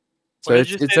less. So What did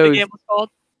you it's say the always game was called?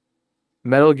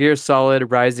 Metal Gear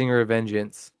Solid: Rising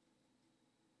Revengeance.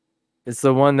 It's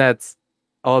the one that's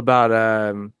all about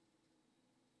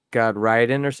God,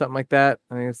 Raiden or something like that.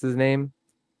 I think that's his name.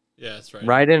 Yeah, that's right.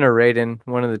 Raiden or Raiden,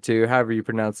 one of the two, however you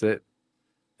pronounce it.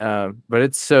 But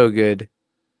it's so good.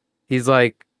 He's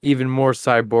like even more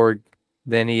cyborg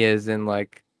than he is in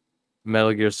like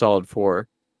Metal Gear Solid 4.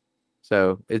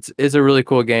 So it's a really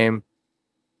cool game.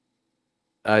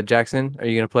 Jackson, are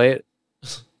you gonna play it?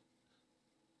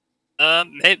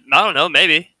 Maybe, I don't know.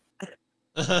 Maybe.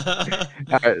 All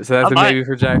right, so that's I a might. maybe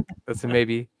for Jack. That's a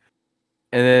maybe.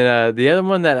 And then the other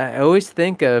one that I always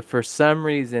think of for some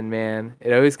reason, man,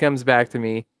 it always comes back to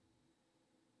me.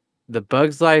 The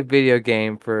Bugs Life video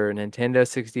game for Nintendo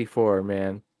 64,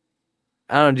 man.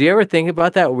 I don't know. Do you ever think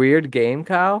about that weird game,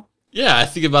 Kyle? Yeah, I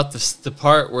think about the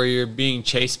part where you're being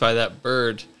chased by that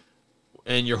bird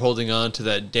and you're holding on to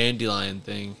that dandelion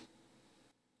thing.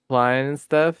 Flying and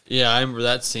stuff, Yeah, I remember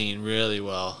that scene really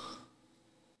well.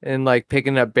 and like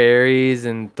picking up berries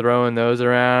and throwing those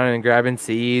around and grabbing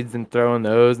seeds and throwing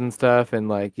those and stuff. And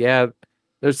like, yeah,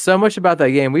 there's so much about that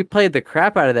game. We played the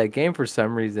crap out of that game for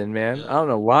some reason, man. Yeah. I don't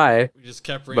know why, We just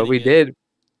kept but we reading it. did.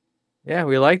 Yeah,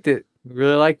 we liked it. We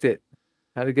really liked it.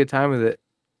 Had a good time with it.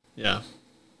 Yeah. I'm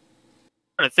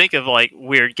trying to think of like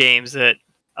weird games that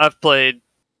I've played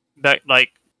back.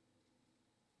 Like,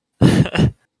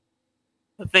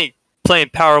 I think playing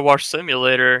Power Wash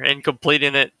Simulator and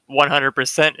completing it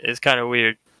 100% is kind of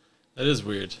weird. That is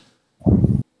weird.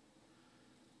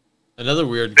 Another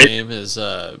weird game is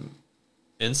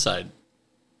Inside.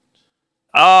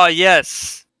 Oh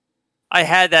yes, I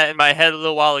had that in my head a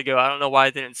little while ago. I don't know why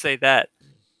I didn't say that.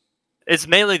 It's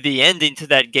mainly the ending to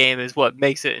that game is what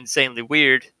makes it insanely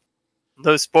weird.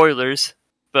 No spoilers,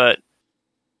 but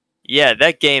yeah,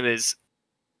 that game is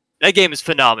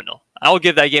phenomenal. I'll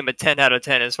give that game a 10 out of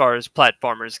 10 as far as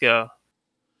platformers go.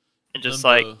 And just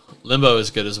Limbo is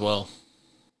good as well.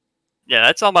 yeah,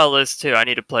 that's on my list too. I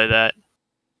need to play that.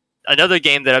 Another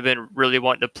game that I've been really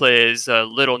wanting to play is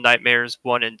Little Nightmares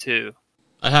 1 and 2.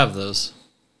 I have those.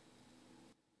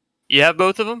 You have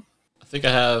both of them? I think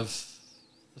I have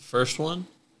the first one.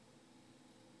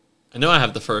 I know I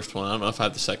have the first one. I don't know if I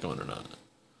have the second one or not.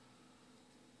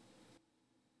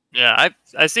 Yeah,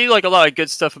 I see like a lot of good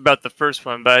stuff about the first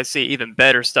one, but I see even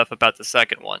better stuff about the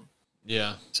second one.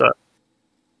 Yeah. So,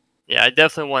 yeah, I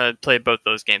definitely want to play both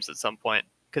those games at some point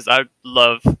because I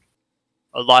love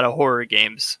a lot of horror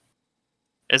games.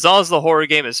 As long as the horror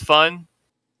game is fun,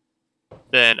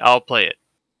 then I'll play it.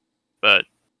 But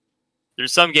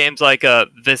there's some games like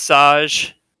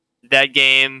Visage. That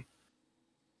game,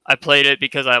 I played it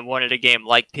because I wanted a game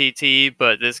like PT,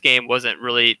 but this game wasn't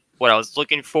really what I was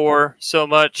looking for so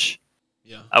much.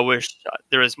 Yeah. I wish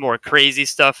there was more crazy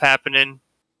stuff happening.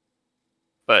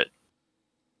 But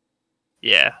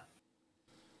yeah.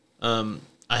 I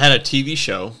had a TV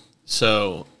show,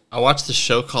 so I watched this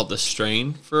show called The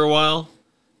Strain for a while.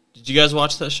 Did you guys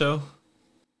watch that show?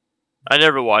 I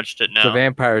never watched it now. It's a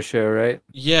vampire show, right?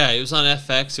 Yeah, it was on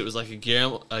FX. It was like a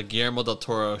Guillermo del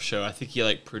Toro show. I think he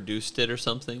like produced it or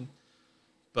something.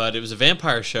 But it was a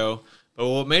vampire show. But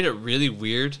what made it really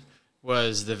weird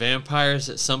was the vampires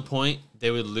at some point,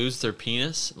 they would lose their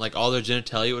penis. Like all their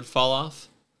genitalia would fall off.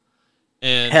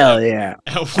 And Hell yeah.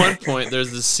 At one point,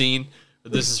 there's this scene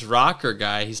where there's this rocker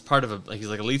guy. He's part of he's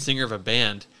like a lead singer of a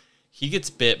band. He gets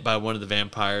bit by one of the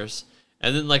vampires.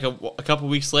 And then like a couple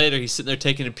weeks later, he's sitting there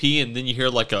taking a pee, and then you hear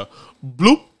like a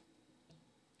bloop.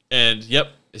 And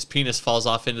yep, his penis falls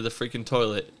off into the freaking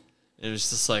toilet. And it was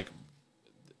just like,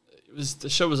 the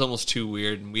show was almost too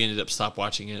weird, and we ended up stop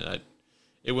watching it.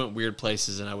 It went weird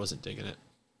places, and I wasn't digging it.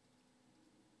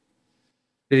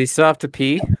 Did he still have to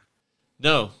pee?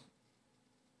 No.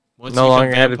 Once No you longer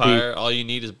become had to pee. vampire, all you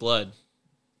need is blood.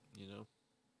 You know.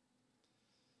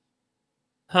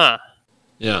 Huh.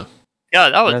 Yeah. Yeah,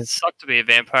 that would That's- suck to be a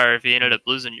vampire if you ended up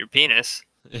losing your penis.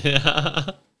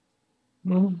 Yeah.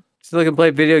 Still can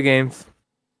play video games.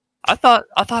 I thought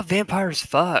vampires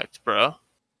fucked, bro.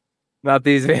 Not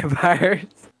these vampires.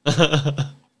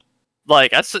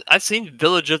 Like I've seen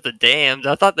Village of the Damned.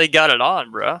 I thought they got it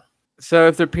on, bro. So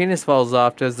if their penis falls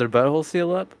off, does their butthole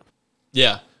seal up?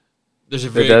 Yeah. There's a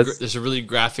does? there's a really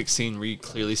graphic scene where you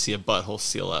clearly see a butthole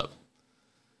seal up.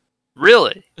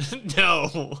 Really?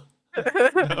 No.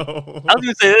 No. I was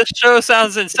gonna say this show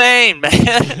sounds insane,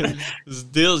 man. This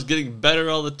deal's getting better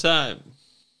all the time.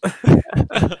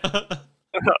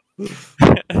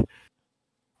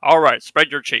 All right, spread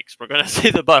your cheeks. We're gonna see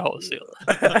the butthole seal.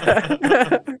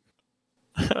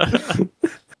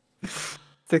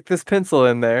 Stick this pencil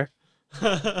in there.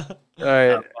 All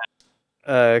right.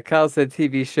 Kyle said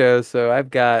TV show, so I've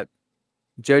got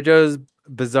JoJo's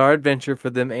Bizarre Adventure for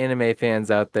them anime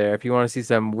fans out there. If you want to see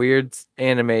some weird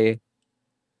anime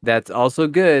that's also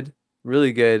good,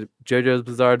 really good, JoJo's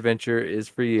Bizarre Adventure is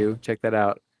for you. Check that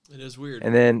out. It is weird.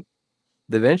 And then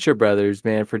the Venture Brothers,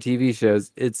 man, for TV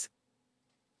shows. It's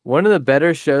one of the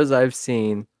better shows I've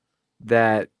seen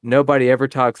that nobody ever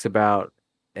talks about.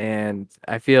 And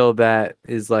I feel that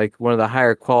is like one of the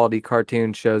higher quality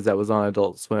cartoon shows that was on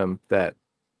Adult Swim that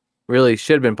really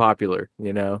should have been popular,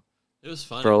 you know, It was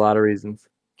funny. for a lot of reasons.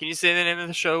 Can you say the name of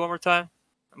the show one more time?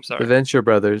 I'm sorry. The Venture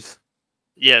Brothers.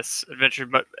 Yes, Adventure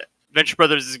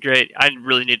Brothers is great. I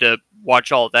really need to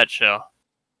watch all of that show.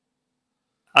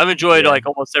 I've enjoyed Yeah. like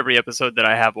almost every episode that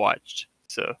I have watched.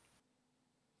 So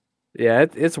Yeah,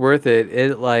 it's worth it.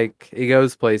 It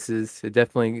goes places. It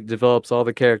definitely develops all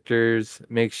the characters,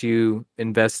 makes you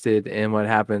invested in what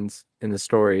happens in the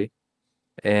story,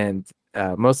 and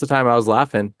most of the time I was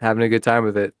laughing, having a good time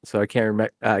with it. So I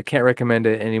can't recommend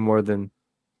it any more than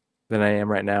I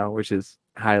am right now, which is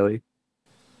highly.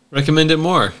 Recommend it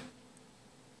more.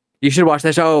 You should watch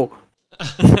that show,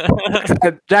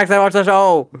 Jackson. Watch that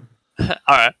show.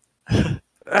 all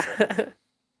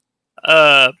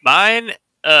right. Mine.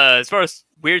 As far as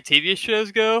weird TV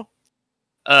shows go,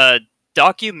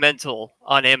 Documental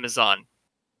on Amazon.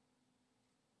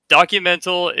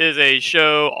 Documental is a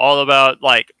show all about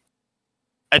like,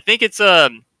 I think it's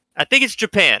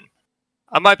Japan.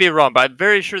 I might be wrong, but I'm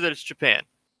very sure that it's Japan.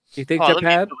 You think Hold on, let me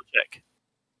Japan? double check.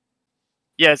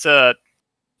 Yeah, it's a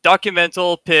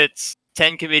Documental pits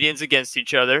 10 comedians against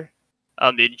each other.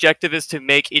 The objective is to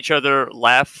make each other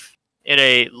laugh in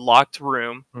a locked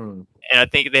room. And I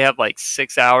think they have like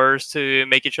 6 hours to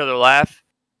make each other laugh.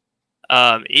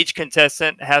 Each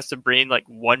contestant has to bring like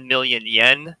 1 million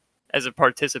yen as a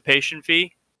participation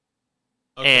fee.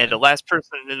 Okay. And the last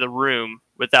person in the room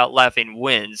without laughing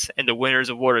wins, and the winner is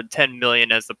awarded 10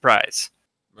 million as the prize.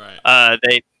 Right.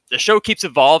 The show keeps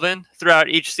evolving throughout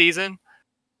each season,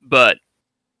 but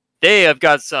they have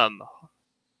got some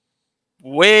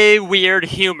way weird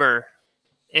humor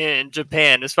in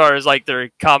Japan as far as like their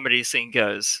comedy scene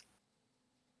goes.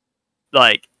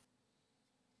 Like,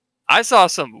 I saw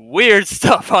some weird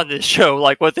stuff on this show,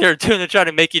 like what they were doing to try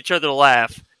to make each other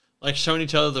laugh. Like showing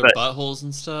each other their But- buttholes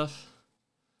and stuff.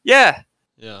 Yeah,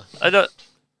 Yeah. I don't.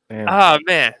 Man. Ah,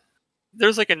 man,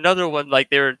 there's like another one. Like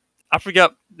I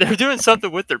forgot they were doing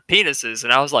something with their penises,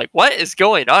 and I was like, what is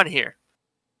going on here?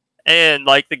 And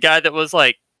like the guy that was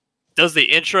like does the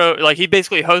intro, like he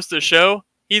basically hosts the show.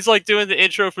 He's like doing the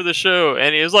intro for the show,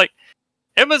 and he was like,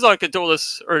 Amazon could told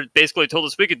us, or basically told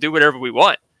us we could do whatever we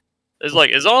want. It's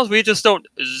like, as long as we just don't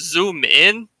zoom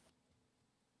in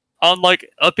on like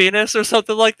a penis or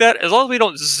something like that, as long as we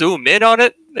don't zoom in on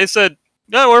it, they said,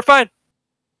 no, we're fine.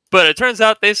 But it turns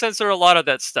out they censor a lot of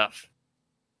that stuff.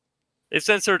 They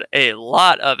censored a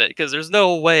lot of it because there's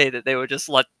no way that they would just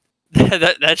let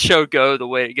that show go the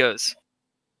way it goes.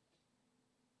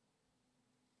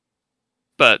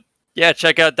 But yeah,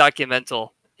 check out Documental,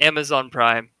 Amazon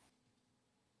Prime.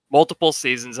 Multiple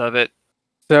seasons of it.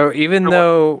 So even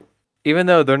though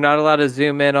they're not allowed to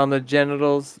zoom in on the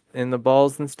genitals and the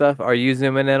balls and stuff, are you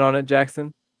zooming in on it,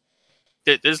 Jackson?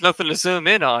 There's nothing to zoom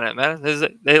in on it, man.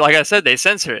 They, like I said, they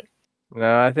censor it.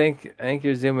 No, I think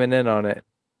you're zooming in on it.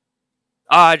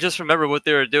 I just remember what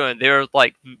they were doing. They were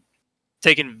like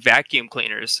taking vacuum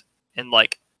cleaners and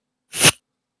like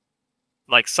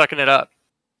sucking it up.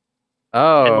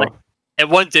 Oh,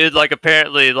 And one dude, like,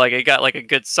 apparently, like, it got like a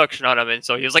good suction on him, and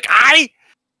so he was like, "I."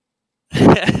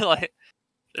 Like,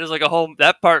 there's like a whole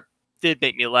that part did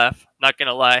make me laugh. Not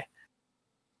gonna lie.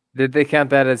 did they count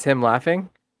that as him laughing?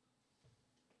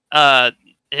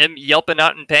 Him yelping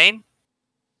out in pain.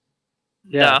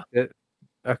 Yeah.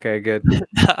 Okay, good.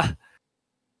 No.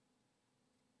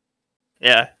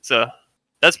 Yeah. So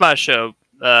that's my show.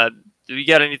 Do we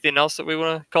got anything else that we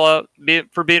want to call out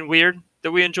for being weird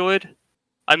that we enjoyed?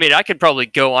 I mean, I could probably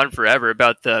go on forever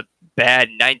about the bad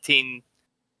 1990s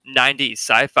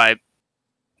sci-fi,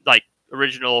 like,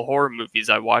 original horror movies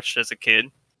I watched as a kid.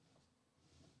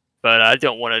 But I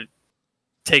don't want to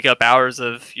take up hours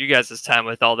of you guys' time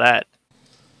with all that.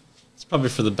 It's probably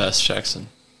for the best, Jackson.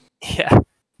 Yeah,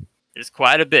 there's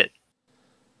quite a bit.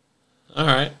 All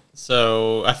right.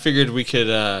 So I figured we could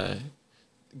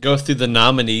go through the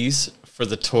nominees for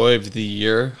the Toy of the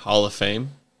Year Hall of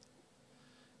Fame.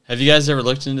 Have you guys ever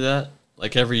looked into that?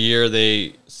 Like every year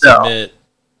they submit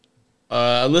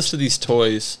a list of these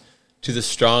toys to the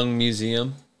Strong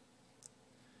Museum.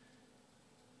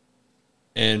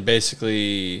 And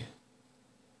basically,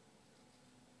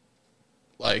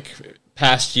 like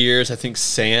past years, I think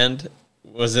sand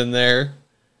was in there.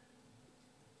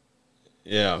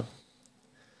 Yeah.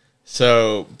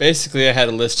 So basically, I had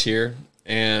a list here,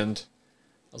 and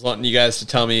I was wanting you guys to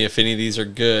tell me if any of these are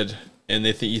good and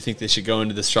you think they should go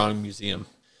into the Strong Museum.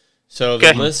 So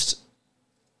the list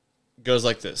goes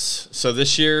like this. So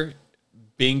this year,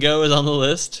 Bingo is on the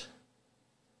list.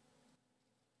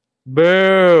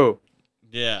 Boo!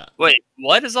 Yeah. Wait,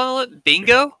 what is on the list?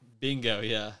 Bingo? Bingo,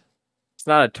 yeah. It's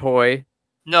not a toy.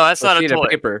 No, that's not a sheet toy. of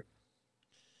paper.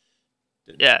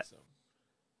 Didn't Yeah. think so.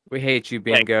 We hate you,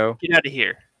 Bingo. Get out of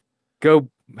here. Go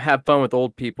have fun with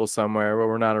old people somewhere where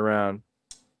we're not around.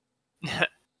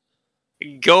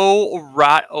 Go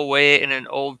rot away in an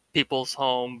old people's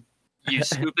home, you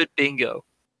stupid Bingo.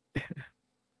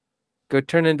 Go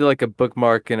turn into like a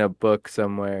bookmark in a book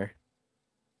somewhere.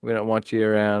 We don't want you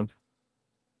around.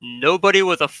 Nobody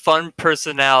with a fun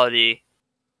personality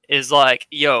is like,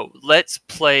 yo, let's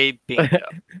play Bingo.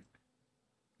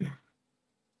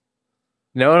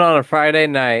 No one on a Friday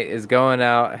night is going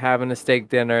out, having a steak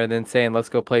dinner, and then saying, let's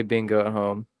go play bingo at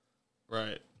home.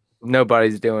 Right.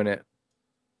 Nobody's doing it.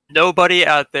 Nobody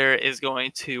out there is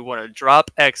going to want to drop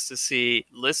ecstasy,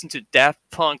 listen to Daft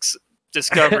Punk's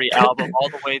Discovery album all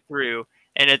the way through,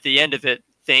 and at the end of it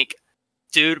think,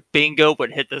 dude, Bingo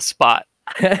would hit the spot.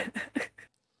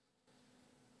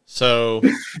 So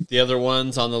the other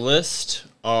ones on the list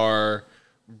are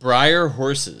Briar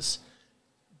horses.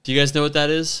 Do you guys know what that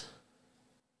is?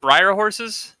 Briar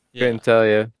horses? Couldn't tell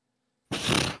you.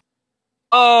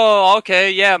 Oh,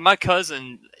 okay. Yeah, my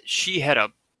cousin, she had a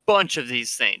bunch of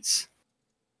these things.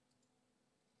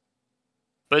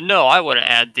 But no, I wouldn't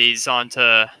add these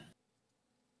onto.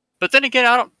 But then again,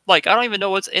 I don't even know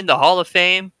what's in the Hall of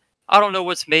Fame. I don't know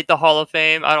what's made the Hall of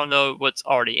Fame. I don't know what's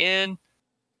already in.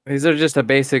 These are just a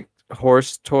basic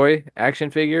horse toy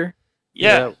action figure.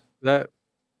 Yeah, That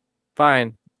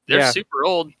fine. they're yeah. super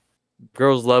old.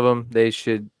 Girls love them. They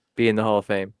should be in the Hall of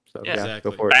Fame. So Yeah. yeah,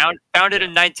 Exactly. go for it. Founded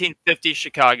in 1950,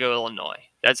 Chicago, Illinois.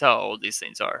 That's how old these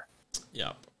things are.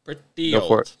 Yeah, pretty Go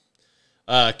for old.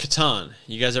 Catan.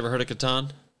 You guys ever heard of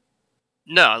Catan?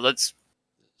 No, let's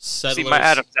See my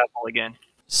Adam's apple again.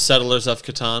 Settlers of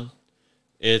Catan.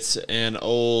 It's an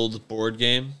old board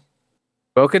game.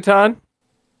 Bo-Katan?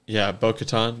 Yeah,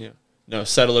 Bo-Katan. Yeah. No,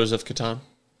 Settlers of Catan.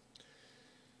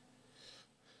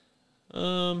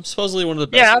 Supposedly one of the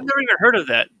best. Yeah, I've never even heard of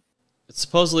that.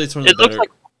 Supposedly it's one of the better.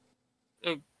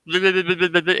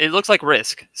 It looks like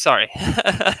Risk. Sorry.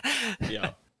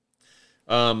 Yeah.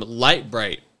 Light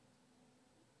Bright.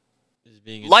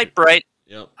 Light Bright.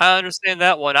 Yep. I understand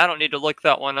that one. I don't need to look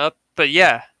that one up. But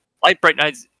yeah, Light Bright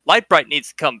needs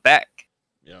to come back.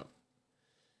 Yep.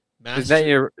 Is that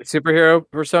your superhero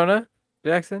persona,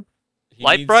 Jackson?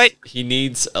 Light Bright? He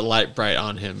needs a Light Bright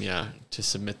on him, yeah,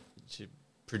 to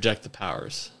project the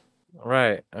powers.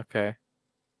 Right. Okay.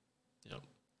 Yep.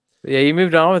 Yeah, you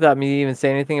moved on without me even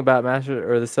saying anything about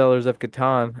Master or the Settlers of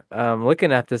Catan.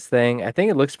 Looking at this thing, I think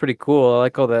it looks pretty cool. I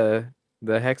like all the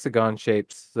hexagon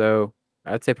shapes, so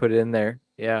I'd say put it in there.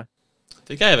 Yeah. I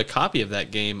think I have a copy of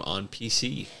that game on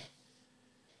PC.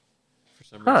 For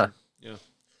some reason. Yeah.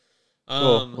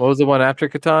 Cool. What was the one after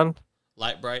Catan?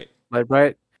 Light Bright. Light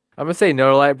Bright. I'm gonna say no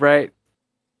to Light Bright.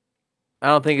 I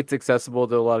don't think it's accessible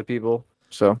to a lot of people.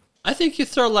 So I think you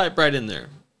throw Light Bright in there.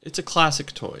 It's a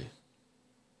classic toy.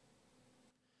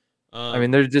 I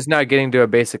mean, they're just not getting to a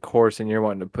basic horse, and you're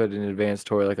wanting to put an advanced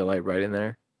toy like a Light Bright in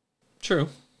there. True.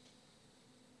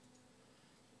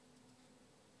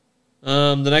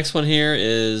 The next one here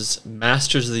is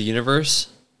Masters of the Universe.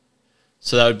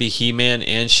 So that would be He-Man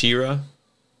and She-Ra.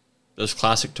 Those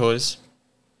classic toys.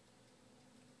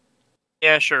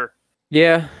 Yeah, sure.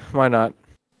 Yeah, why not?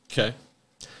 Okay.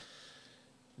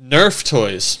 Nerf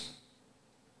toys.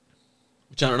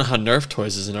 Which I don't know how Nerf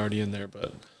toys isn't already in there,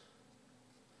 but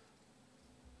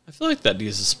I feel like that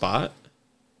needs a spot.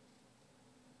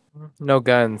 No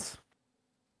guns.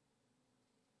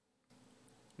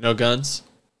 No guns?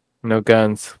 No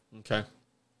guns. Okay.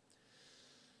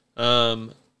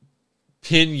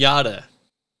 Pinata.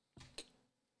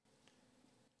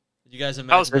 You guys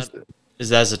imagine that? Is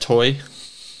that as a toy?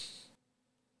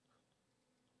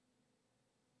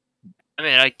 I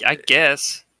mean, I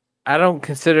guess. I don't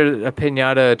consider a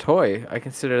pinata a toy. I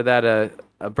consider that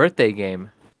a birthday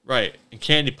game. Right. And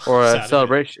candy pops or out a of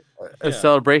celebration. it. A Yeah.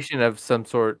 celebration of some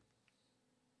sort.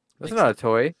 That's Makes not a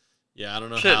toy. Yeah, I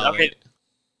don't know Shit, how. I mean,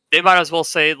 they might as well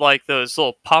say like those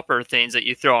little popper things that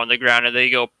you throw on the ground and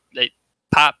they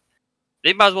pop.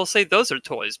 They might as well say those are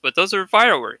toys, but those are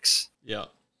fireworks. Yeah.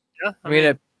 Yeah, I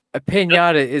mean, a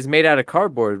pinata is made out of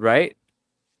cardboard, right?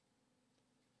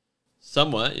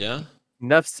 Somewhat, yeah.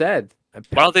 Enough said.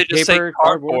 Why don't they just say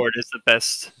cardboard is the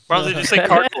best? Why don't they just say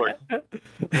cardboard?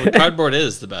 Well, cardboard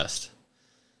is the best.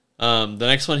 The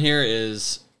next one here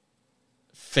is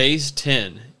Phase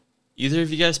 10. Either of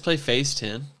you guys play Phase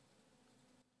 10?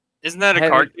 Isn't that a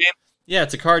card game? Yeah,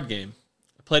 it's a card game.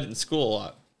 I played it in school a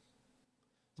lot.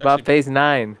 About Phase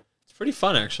 9. It's pretty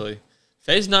fun, actually.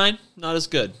 Phase 9, not as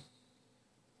good.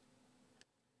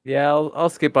 Yeah, I'll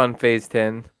skip on Phase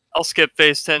 10. I'll skip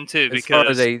Phase 10 too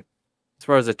because as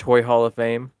far as a toy Hall of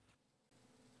Fame.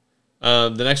 The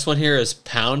next one here is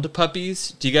Pound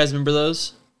Puppies. Do you guys remember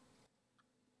those?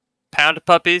 Pound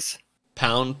Puppies?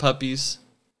 Pound Puppies.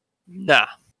 Nah.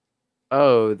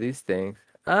 Oh, these things.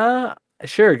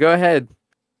 Sure, go ahead.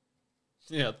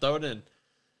 Yeah, throw it in.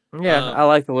 Yeah, I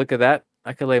like the look of that.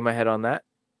 I could lay my head on that.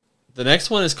 The next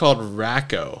one is called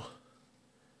Racco.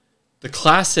 The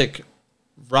classic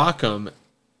Rackham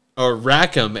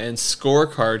and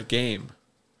scorecard game.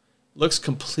 Looks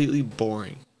completely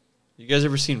boring. You guys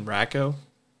ever seen Racco?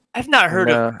 I've not heard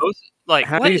of those. Like,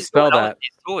 how do you spell that?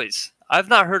 These toys? I've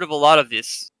not heard of a lot of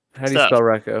this. How do you spell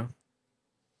Racco?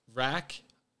 Rack,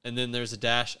 and then there's a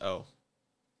dash O.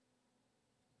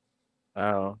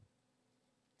 Oh.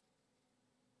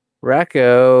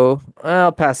 Racco.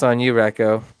 I'll pass on you,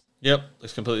 Racco. Yep,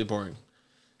 looks completely boring.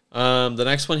 The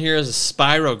next one here is a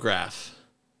spirograph.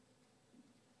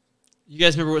 You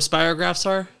guys remember what spirographs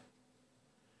are?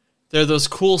 They're those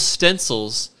cool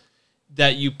stencils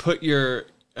that you put your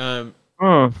pen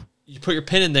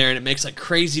in there and it makes like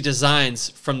crazy designs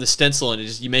from the stencil and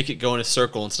you make it go in a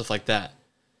circle and stuff like that.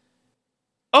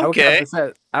 Okay.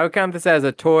 I would count this as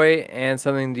a toy and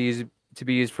something to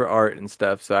be used for art and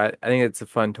stuff. So I think it's a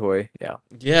fun toy. Yeah.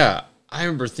 Yeah, I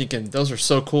remember thinking those were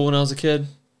so cool when I was a kid.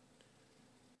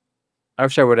 I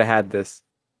wish I would have had this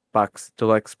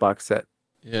deluxe box set.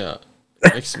 Yeah.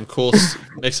 Make some cool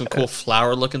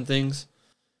flower looking things.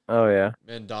 Oh yeah.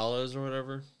 Mandalas or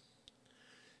whatever.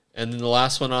 And then the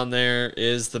last one on there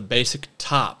is the basic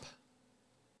top.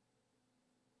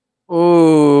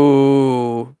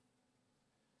 Ooh.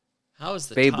 How is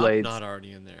the Beyblades. top not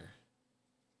already in there?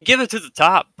 Give it to the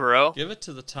top, bro. Give it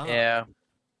to the top. Yeah.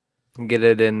 Get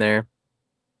it in there.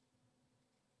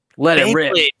 Let it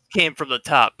rip. Beyblades came from the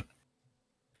top.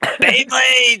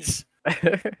 Beyblades!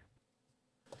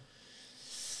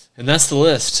 And that's the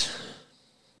list.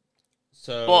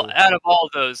 So Well, out of all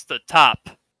those, the top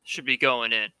should be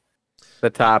going in. The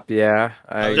top, yeah.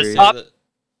 I I would agree. say top- that-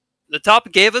 The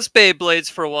top gave us Beyblades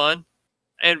for one,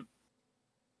 and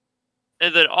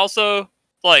then also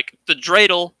like the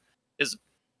dreidel is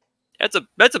that's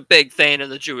a big thing in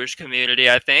the Jewish community.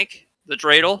 I think the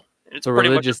dreidel. It's a pretty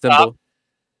much religious a top. symbol.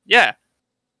 Yeah,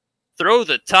 throw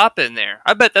the top in there.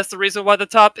 I bet that's the reason why the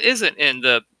top isn't in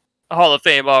the Hall of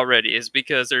Fame already, is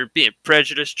because they're being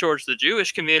prejudiced towards the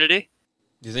Jewish community.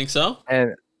 You think so?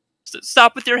 And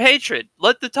Stop with your hatred.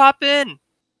 Let the top in.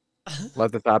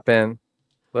 let the top in.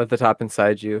 Let the top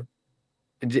inside you.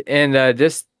 And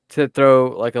just to throw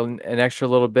like an extra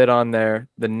little bit on there,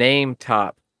 the name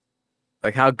top.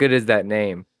 Like, how good is that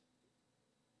name?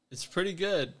 It's pretty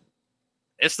good.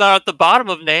 It's not at the bottom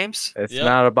of names. It's Yep.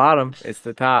 not a bottom. It's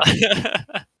the top.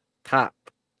 Top.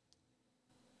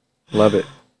 Love it.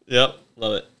 Yep,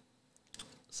 love it.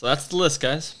 So that's the list,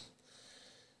 guys.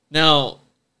 Now,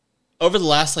 over the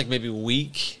last like maybe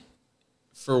week,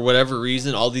 for whatever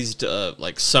reason, all these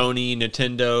like Sony,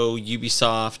 Nintendo,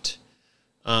 Ubisoft,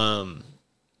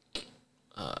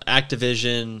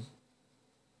 Activision,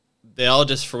 they all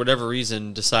just for whatever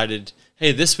reason decided,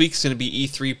 hey, this week's going to be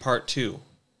E3 Part 2.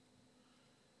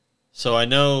 So I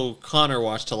know Connor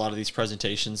watched a lot of these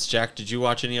presentations. Jack, did you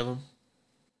watch any of them?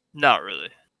 Not really.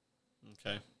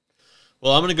 Okay.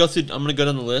 Well, I'm gonna go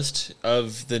down the list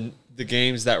of the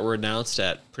games that were announced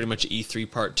at pretty much E3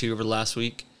 Part 2 over the last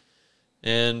week,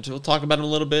 and we'll talk about them a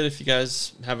little bit. If you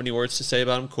guys have any words to say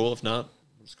about them, cool. If not,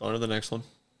 let's go on to the next one.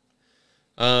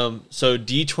 So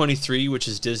D23, which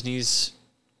is Disney's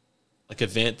like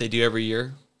event they do every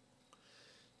year.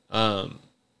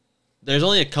 There's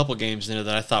only a couple games in there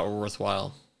that I thought were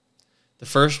worthwhile. The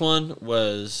first one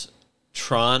was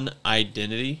Tron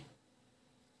Identity.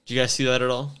 Did you guys see that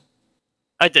at all?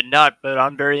 I did not, but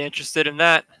I'm very interested in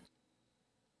that.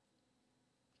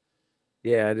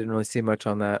 Yeah, I didn't really see much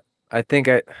on that. I think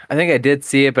I did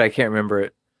see it, but I can't remember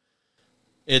it.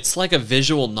 It's like a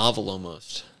visual novel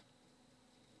almost.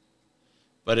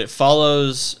 But it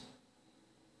follows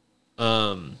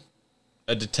a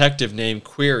detective named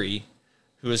Query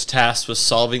who is tasked with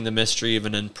solving the mystery of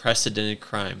an unprecedented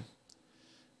crime.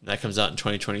 And that comes out in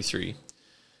 2023.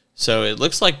 So it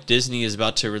looks like Disney is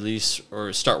about to release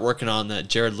or start working on that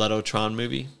Jared Leto Tron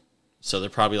movie. So they're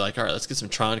probably like, all right, let's get some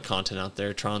Tron content out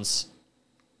there. Tron's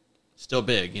still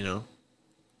big, you know?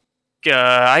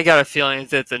 I got a feeling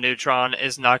that the new Tron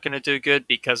is not going to do good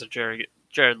because of Jared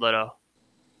Leto.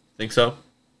 Think so?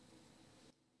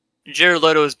 Jared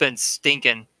Leto has been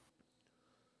stinking.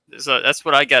 So that's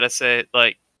what I gotta say.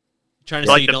 Like, Trying to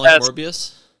Like say you the don't like best-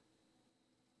 Morbius?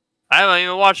 I haven't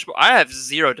even watched. I have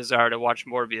zero desire to watch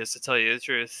Morbius, to tell you the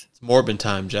truth. It's Morbin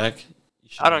time, Jack. You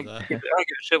should I know don't that. give a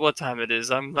shit what time it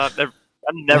is. I'm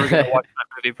never gonna watch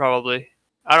that movie. Probably.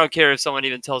 I don't care if someone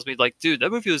even tells me like, dude, that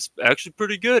movie was actually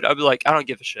pretty good. I'd be like, I don't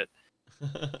give a shit.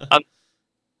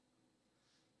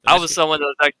 I was someone that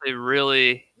was actually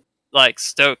really like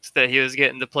stoked that he was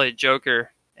getting to play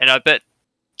Joker, and I bet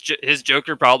his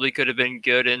Joker probably could have been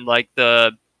good in like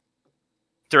the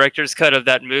director's cut of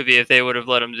that movie if they would have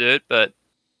let him do it. But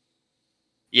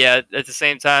yeah, at the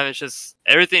same time, it's just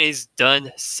everything he's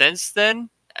done since then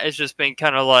has just been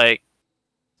kind of like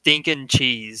stinking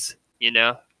cheese, you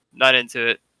know? Not into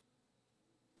it.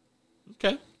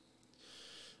 Okay.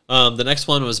 The next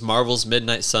one was Marvel's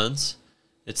Midnight Suns.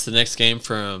 It's the next game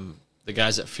from the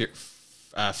guys at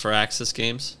Firaxis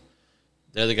Games.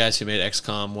 They're the guys who made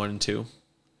XCOM 1 and 2.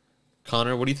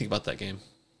 Connor, what do you think about that game?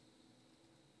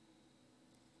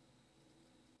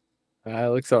 It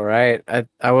looks all right.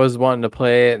 I was wanting to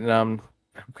play it, and I'm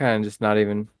kind of just not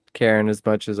even caring as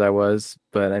much as I was.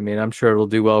 But I mean, I'm sure it'll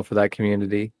do well for that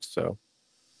community. So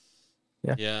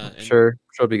Yeah, I'm sure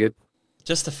it'll be good.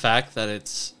 just the fact that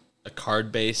it's a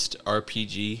card-based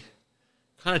RPG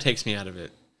kind of takes me out of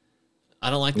it. I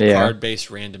don't like the Yeah. card-based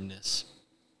randomness.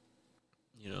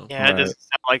 You know? Yeah, it Right. doesn't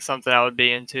sound like something I would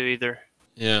be into either.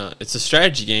 Yeah, it's a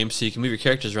strategy game, so you can move your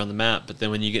characters around the map, but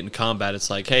then when you get in combat, it's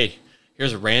like, hey,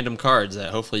 here's random cards that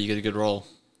hopefully you get a good roll.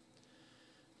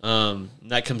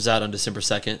 That comes out on December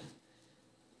 2nd.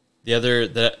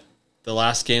 The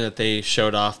last game that they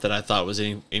showed off that I thought was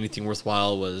anything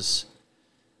worthwhile was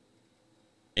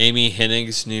Amy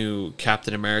Hennig's new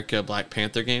Captain America Black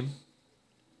Panther game.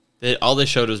 All they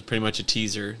showed was pretty much a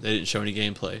teaser. They didn't show any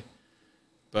gameplay.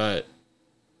 But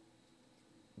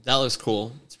that looks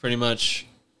cool. It's pretty much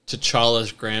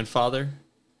T'Challa's grandfather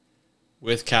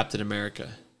with Captain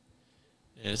America.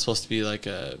 and it's supposed to be like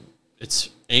a. It's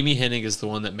Amy Hennig is the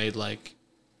one that made like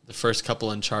the first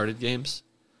couple Uncharted games,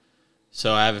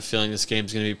 so I have a feeling this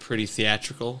game's going to be pretty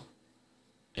theatrical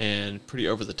and pretty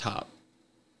over the top.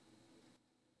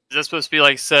 Is that supposed to be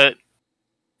like set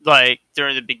like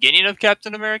during the beginning of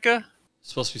Captain America? It's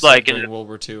supposed to be set Like during World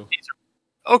War II.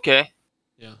 Okay.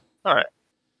 Yeah. All right.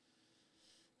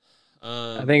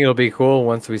 I think it'll be cool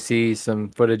once we see some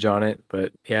footage on it.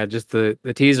 But yeah, just the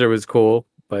teaser was cool,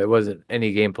 but it wasn't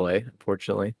any gameplay,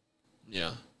 unfortunately.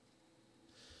 Yeah.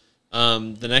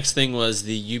 The next thing was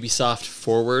the Ubisoft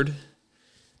Forward.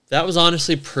 That was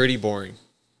honestly pretty boring.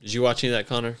 Did you watch any of that,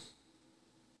 Connor?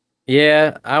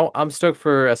 Yeah, I'm stoked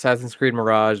for Assassin's Creed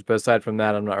Mirage, but aside from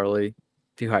that, I'm not really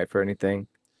too hyped for anything.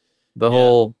 The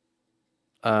whole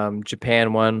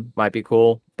Japan one might be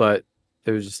cool, but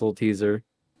it was just a little teaser.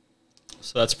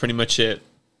 So that's pretty much it.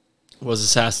 Was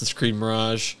Assassin's Creed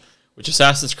Mirage, which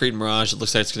Assassin's Creed Mirage, it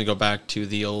looks like it's going to go back to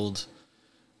the old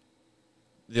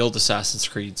Assassin's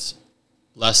Creeds.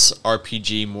 Less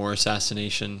RPG, more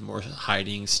assassination, more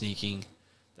hiding, sneaking,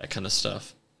 that kind of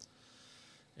stuff.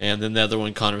 And then the other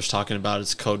one Connor was talking about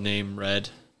is Codename Red,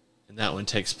 and that one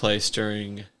takes place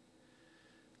during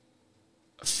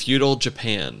feudal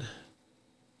Japan.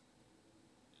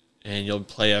 And you'll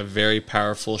play a very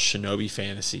powerful shinobi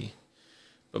fantasy.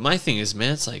 But my thing is,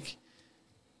 man, it's like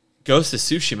Ghost of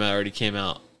Tsushima already came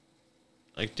out.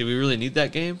 Like, do we really need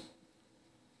that game?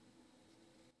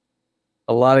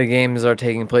 A lot of games are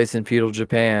taking place in feudal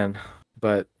Japan,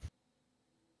 but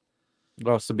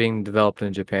they're also being developed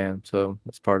in Japan, so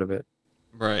that's part of it.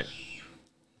 Right.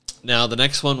 Now, the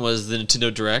next one was the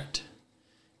Nintendo Direct.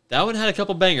 That one had a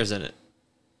couple bangers in it.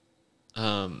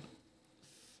 The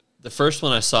first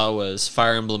one I saw was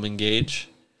Fire Emblem Engage.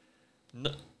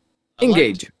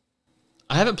 Engage.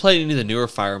 I haven't played any of the newer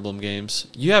Fire Emblem games.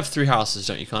 You have Three Houses,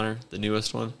 don't you, Connor? The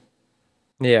newest one?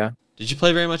 Yeah. Did you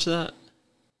play very much of that?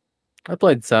 I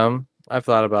played some. I've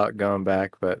thought about going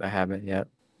back, but I haven't yet.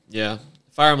 Yeah.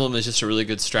 Fire Emblem is just a really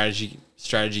good strategy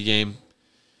game.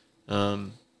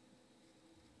 Not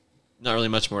really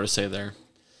much more to say there.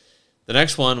 The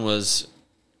next one was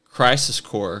Crisis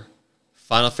Core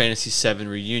Final Fantasy VII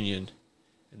Reunion,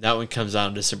 and that one comes out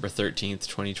on December 13th,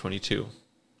 2022.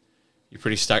 You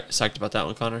pretty psyched about that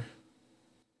one, Connor?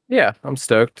 Yeah, I'm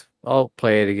stoked. I'll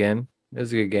play it again. It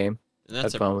was a good game. And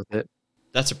that's Had fun with it.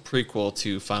 That's a prequel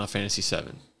to Final Fantasy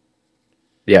VII.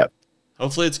 Yeah.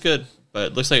 Hopefully it's good,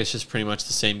 but it looks like it's just pretty much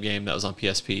the same game that was on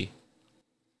PSP.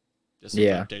 Just with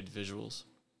updated visuals.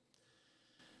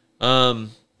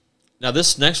 Now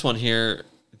this next one here,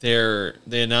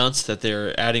 they announced that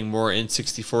they're adding more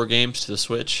N64 games to the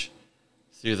Switch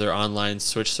through their online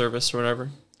Switch service or whatever.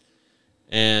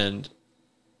 And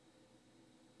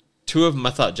two of them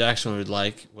I thought Jackson would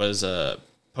like was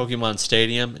Pokemon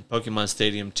Stadium and Pokemon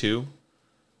Stadium 2.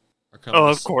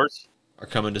 Of course. Are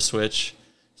coming to Switch.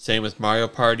 Same with Mario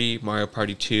Party, Mario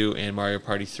Party 2, and Mario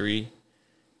Party 3.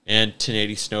 And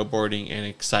 1080 Snowboarding and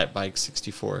Excite Bike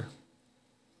 64.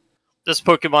 This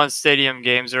Pokemon Stadium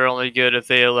games are only good if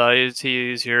they allow you to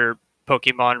use your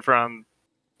Pokemon from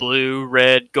blue,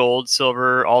 red, gold,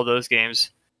 silver, all those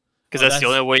games. Because that's the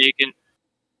only way you can.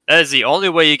 That is the only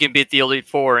way you can beat the Elite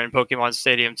Four in Pokemon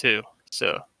Stadium 2.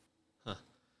 So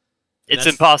it's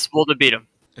impossible to beat them.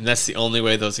 And that's the only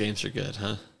way those games are good,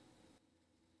 huh?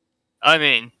 I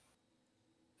mean,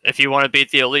 if you want to beat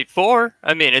the Elite Four,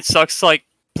 I mean, it sucks like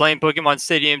playing Pokemon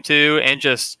Stadium 2 and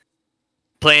just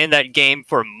playing that game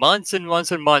for months and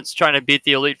months and months trying to beat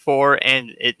the Elite Four,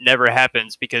 and it never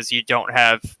happens because you don't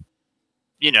have,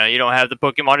 you don't have the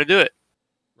Pokemon to do it.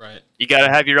 Right. You got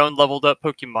to have your own leveled up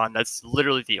Pokemon. That's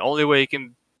literally the only way you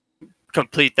can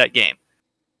complete that game.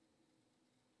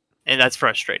 And that's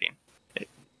frustrating.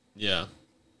 Yeah.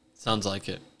 Sounds like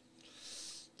it.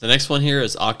 The next one here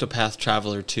is Octopath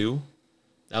Traveler 2.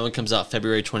 That one comes out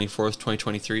February 24th,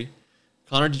 2023.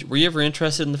 Connor, were you ever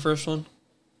interested in the first one?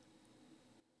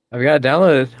 I've got it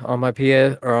downloaded on my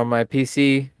PS or on my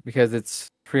PC because it's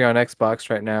free on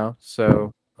Xbox right now.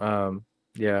 So,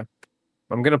 yeah,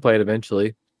 I'm gonna play it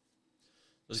eventually.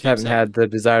 Just haven't had the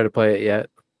desire to play it yet.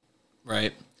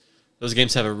 Right. Those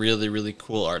games have a really, really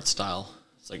cool art style.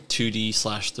 It's like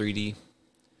 2D/3D.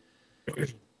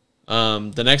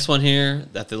 The next one here,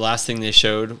 the last thing they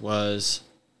showed was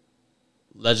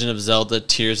Legend of Zelda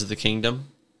Tears of the Kingdom,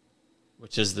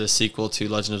 which is the sequel to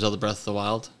Legend of Zelda Breath of the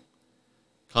Wild.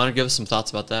 Connor, give us some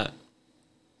thoughts about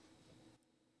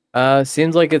that.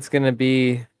 Seems like it's going to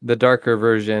be the darker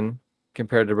version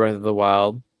compared to Breath of the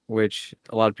Wild, which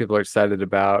a lot of people are excited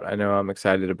about. I know I'm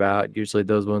excited about. Usually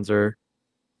those ones are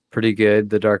pretty good,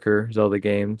 the darker Zelda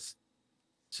games.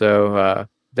 So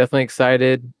definitely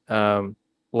excited.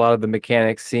 a lot of the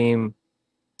mechanics seem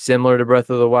similar to Breath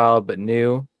of the Wild, but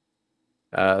new.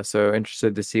 So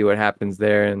interested to see what happens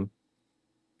there. And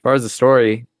as far as the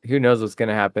story, who knows what's going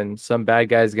to happen? Some bad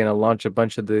guy's going to launch a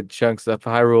bunch of the chunks of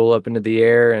Hyrule up into the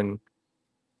air, and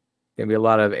going to be a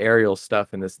lot of aerial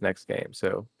stuff in this next game.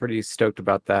 So pretty stoked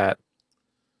about that.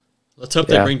 Let's hope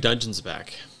they bring dungeons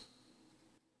back.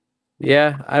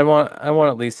 Yeah, I want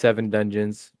at least 7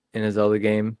 dungeons in a Zelda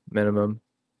game minimum.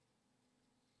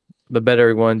 The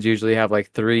better ones usually have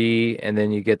like 3, and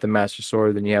then you get the Master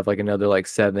Sword, then you have like another like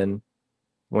 7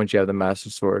 once you have the Master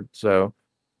Sword. So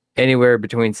anywhere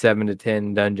between 7 to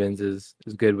 10 dungeons is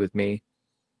good with me.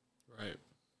 Right.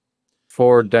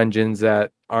 4 dungeons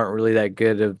that aren't really that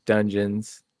good of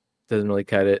dungeons doesn't really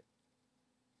cut it.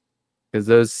 Because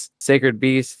those Sacred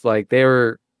Beasts, like they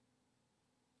were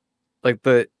like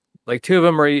 2 of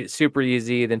them are super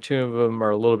easy, then 2 of them are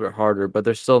a little bit harder, but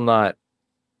they're still not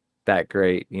that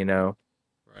great, you know.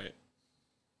 Right.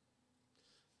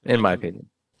 In my opinion.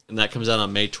 And that comes out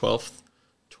on May 12th,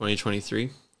 2023.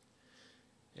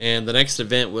 And the next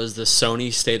event was the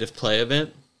Sony State of Play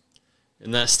event.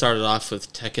 And that started off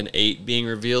with Tekken 8 being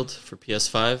revealed for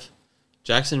PS5.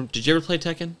 Jackson, did you ever play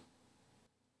Tekken?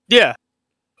 Yeah.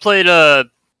 Played the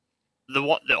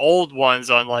old ones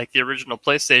on like the original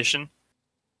PlayStation.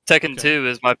 Tekken 2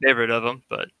 is my favorite of them,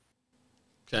 but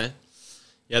okay.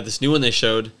 Yeah, this new one they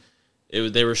showed,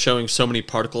 they were showing so many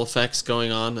particle effects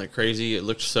going on like crazy. It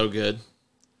looked so good.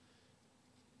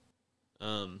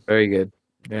 Very good.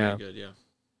 Yeah. Very good,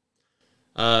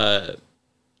 yeah.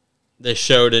 They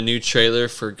showed a new trailer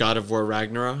for God of War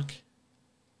Ragnarok.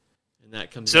 And that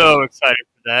comes out. Excited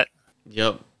for that.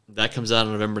 Yep. That comes out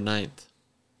on November 9th.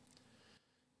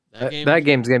 That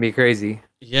game's going to be crazy.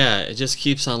 Yeah, it just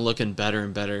keeps on looking better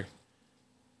and better.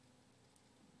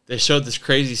 They showed this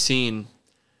crazy scene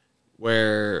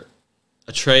where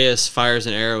Atreus fires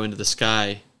an arrow into the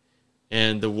sky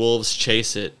and the wolves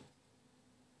chase it.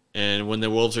 And when the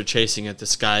wolves are chasing it, the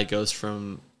sky goes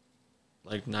from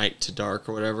like night to dark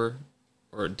or whatever,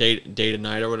 or day to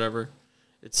night or whatever.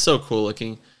 It's so cool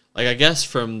looking. Like I guess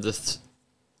from the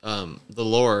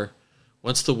lore,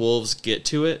 once the wolves get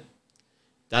to it,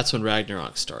 that's when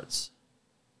Ragnarok starts,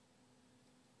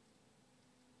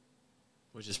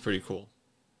 which is pretty cool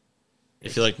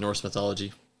if you like Norse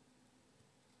mythology.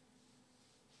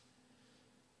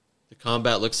 The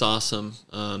combat looks awesome.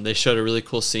 They showed a really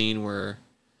cool scene where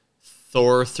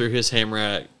Thor threw his hammer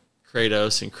at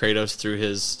Kratos and Kratos threw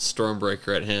his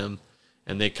Stormbreaker at him,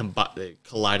 and they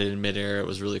collided in midair. It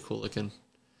was really cool looking.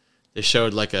 They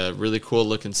showed like a really cool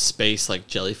looking space like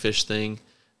jellyfish thing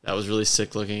that was really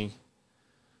sick looking.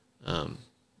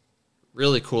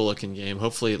 Really cool looking game.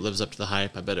 Hopefully it lives up to the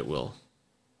hype. I bet it will.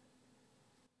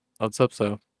 Let's hope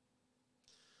so.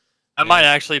 I might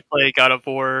actually play God of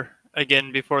War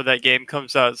again before that game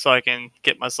comes out so I can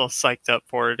get myself psyched up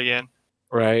for it again.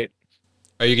 Right.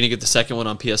 Are you going to get the second one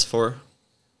on PS4?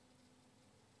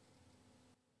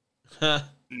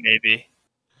 Maybe.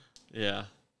 Yeah.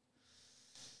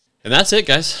 And that's it,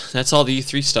 guys. That's all the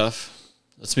E3 stuff.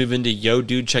 Let's move into Yo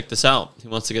Dude, check this out. He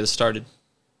wants to get us started.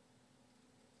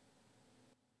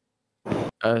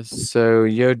 So,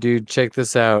 yo, dude, check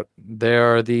this out.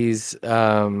 There are these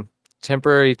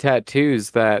temporary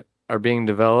tattoos that are being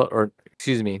developed, or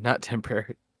excuse me, not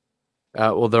temporary.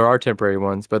 Well, there are temporary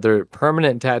ones, but they're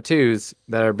permanent tattoos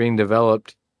that are being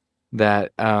developed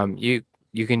that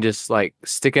you can just like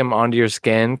stick them onto your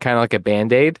skin, kind of like a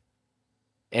Band-Aid.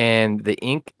 And the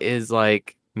ink is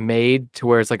like made to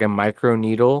where it's like a micro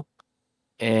needle,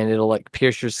 and it'll like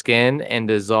pierce your skin and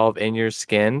dissolve in your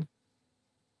skin.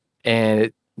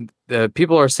 And the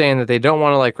people are saying that they don't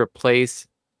want to like replace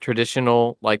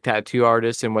traditional like tattoo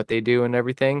artists and what they do and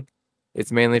everything.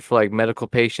 It's mainly for like medical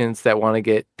patients that want to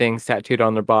get things tattooed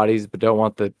on their bodies but don't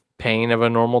want the pain of a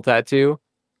normal tattoo.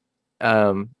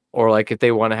 Or like if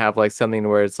they want to have like something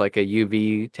where it's like a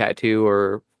UV tattoo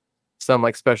or some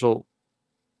like special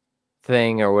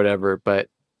thing or whatever. But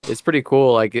it's pretty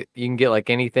cool. Like you can get like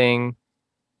anything,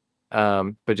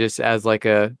 but just as like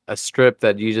a strip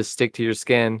that you just stick to your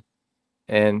skin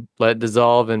and let it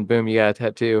dissolve, and boom, you got a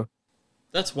tattoo.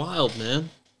 That's wild, man.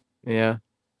 Yeah.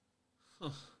 Huh.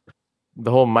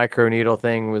 The whole micro needle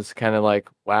thing was kind of like,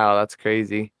 wow, that's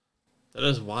crazy. That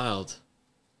is wild.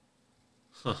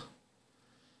 Huh.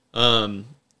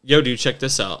 Yo, dude, check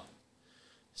this out.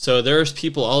 So there's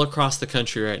people all across the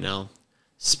country right now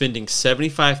spending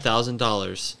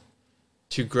 $75,000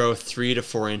 to grow 3 to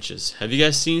 4 inches. Have you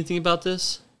guys seen anything about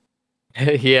this?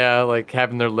 Yeah, like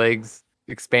having their legs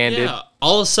expanded. Yeah,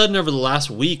 all of a sudden over the last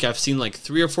week, I've seen like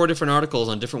 3 or 4 different articles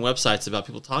on different websites about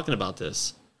people talking about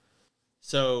this.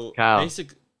 So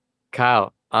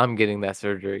Kyle, I'm getting that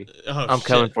surgery. Oh, I'm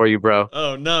coming shit. for you, bro.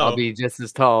 Oh no. I'll be just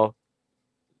as tall.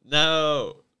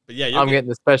 No. But yeah, you'll I'm get getting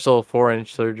the special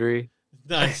 4-inch surgery.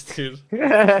 nice, dude.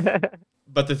 Yeah.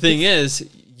 But the thing is,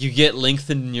 you get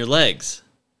lengthened in your legs.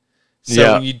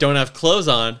 So when you don't have clothes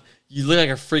on, you look like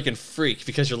a freaking freak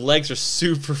because your legs are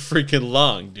super freaking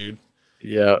long, dude.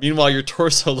 Yeah. Meanwhile, your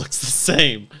torso looks the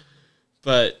same.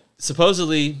 But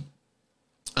supposedly,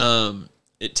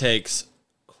 it takes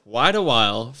quite a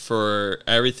while for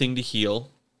everything to heal.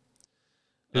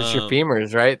 It's your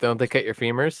femurs, right? Don't they cut your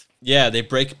femurs? Yeah, they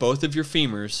break both of your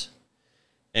femurs.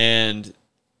 And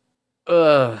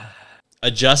Ugh.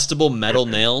 adjustable metal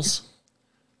nails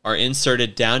are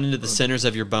inserted down into the centers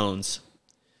of your bones.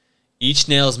 Each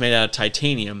nail is made out of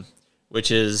titanium, which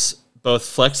is both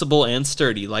flexible and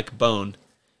sturdy, like bone,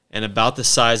 and about the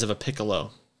size of a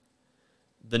piccolo.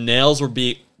 The nails will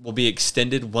be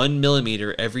extended 1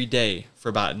 millimeter every day for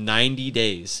about 90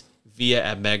 days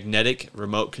via a magnetic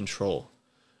remote control.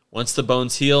 Once the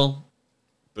bones heal,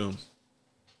 boom,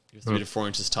 you're 3 to 4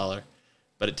 inches taller.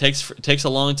 But it takes a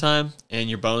long time, and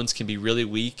your bones can be really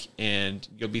weak, and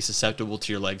you'll be susceptible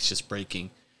to your legs just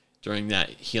breaking during that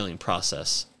healing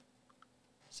process.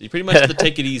 So you pretty much have to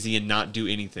take it easy and not do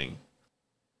anything.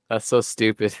 That's so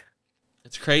stupid.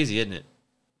 It's crazy, isn't it?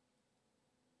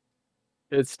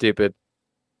 It's stupid.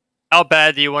 How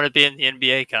bad do you want to be in the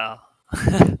NBA, Kyle?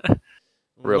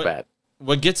 Real bad.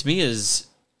 What gets me is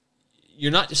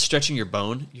you're not just stretching your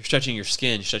bone, you're stretching your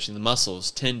skin, you're stretching the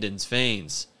muscles, tendons,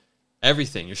 veins,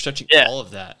 everything. You're stretching all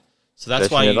of that. So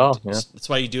that's why that's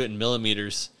why you do it in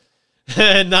millimeters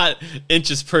and not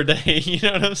inches per day. You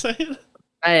know what I'm saying?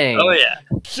 Dang. Oh yeah.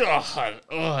 God,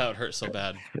 oh, that would hurt so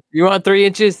bad. You want 3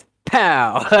 inches?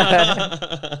 Pow.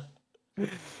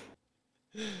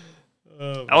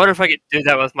 Oh, I wonder if I could do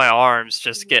that with my arms.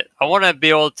 I want to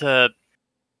be able to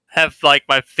have like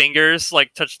my fingers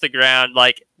like touch the ground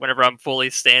like whenever I'm fully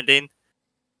standing.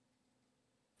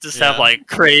 Just have like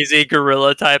crazy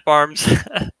gorilla type arms.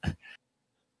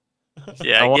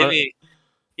 Yeah,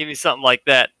 give me something like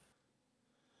that.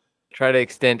 Try to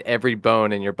extend every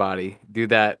bone in your body. Do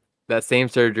that same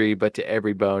surgery, but to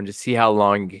every bone. Just see how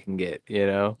long you can get. You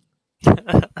know,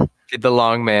 get the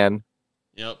long man.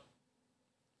 Yep.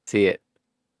 See it.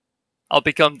 I'll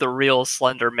become the real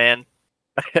Slender Man.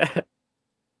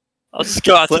 I'll just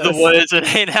go out to the woods and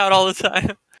hang out all the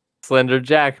time. Slender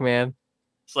Jack, man.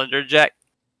 Slender Jack.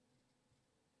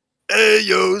 Hey,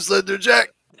 yo, Slender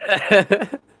Jack.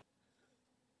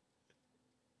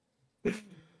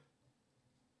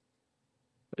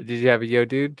 Did you have a yo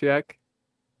dude, Jack?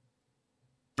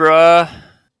 Bruh.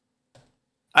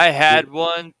 I had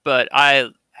one, but I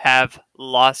have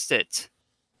lost it.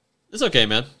 It's okay,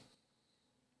 man.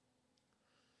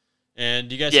 And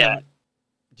do you guys I've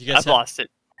lost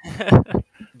it. Do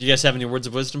you guys have any words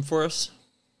of wisdom for us?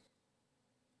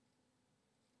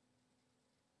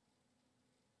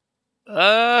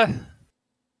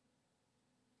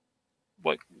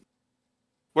 What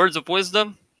words of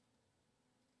wisdom?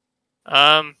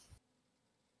 No.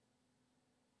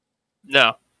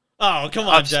 Oh, come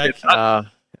on, Jack. I'm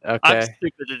Okay.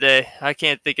 stupid today. I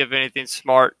can't think of anything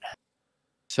smart.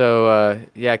 So,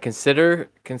 yeah, consider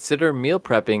meal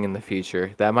prepping in the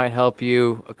future. That might help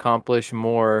you accomplish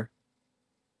more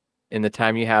in the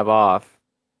time you have off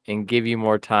and give you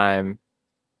more time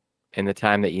in the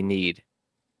time that you need.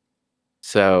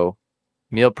 So,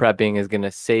 meal prepping is going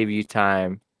to save you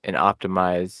time and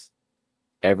optimize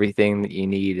everything that you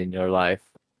need in your life,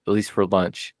 at least for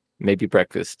lunch, maybe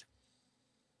breakfast.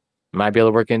 Might be able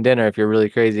to work in dinner if you're really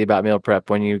crazy about meal prep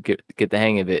when you get the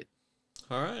hang of it.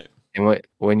 All right. And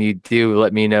when you do,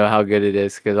 let me know how good it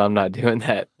is, because I'm not doing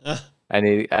that. I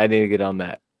need to get on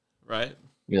that. Right.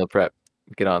 Meal prep.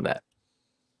 Get on that.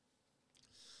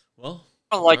 Well,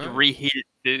 I don't like reheated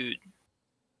food.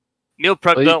 Meal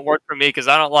prep don't work for me because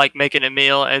I don't like making a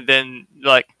meal and then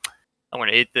like I'm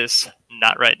gonna eat this.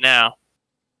 Not right now.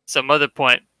 Some other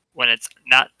point when it's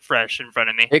not fresh in front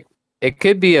of me. It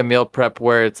could be a meal prep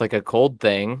where it's like a cold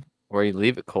thing where you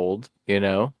leave it cold, you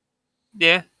know?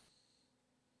 Yeah.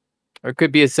 Or it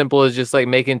could be as simple as just like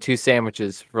making 2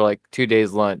 sandwiches for like 2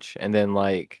 days lunch and then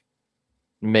like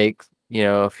make,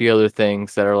 a few other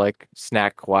things that are like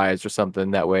snack wise or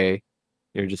something. That way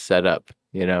you're just set up,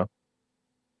 At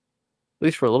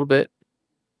least for a little bit.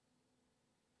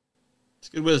 It's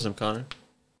good wisdom, Connor.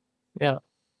 Yeah.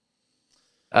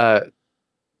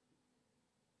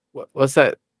 What's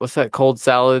that cold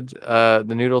salad? The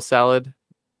noodle salad?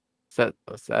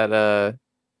 What's that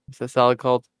salad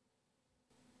called?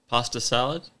 Pasta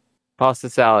salad? Pasta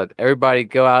salad. Everybody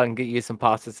go out and get you some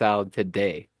pasta salad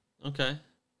today. Okay.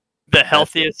 The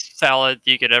healthiest salad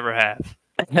you could ever have.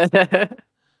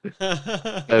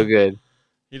 So good.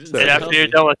 He didn't So say And after you're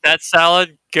healthy. done with that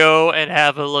salad, go and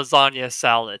have a lasagna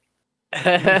salad. And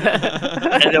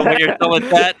then when you're done with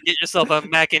that, get yourself a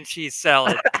mac and cheese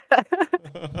salad.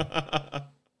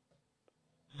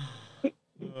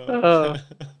 Oh. Uh,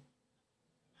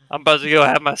 I'm about to go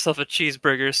have myself a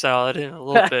cheeseburger salad in a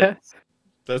little bit.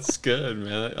 That's good,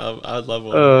 man. I'd love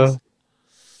one of Uh,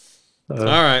 those. All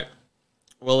right.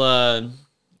 Well,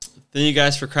 thank you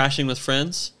guys for crashing with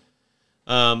friends.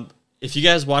 If you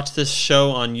guys watch this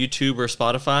show on YouTube or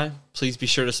Spotify, please be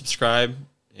sure to subscribe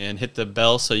and hit the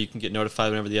bell so you can get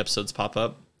notified whenever the episodes pop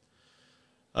up.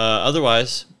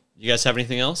 Otherwise, you guys have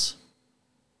anything else?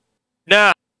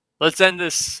 Nah, let's end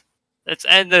this. Let's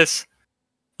end this.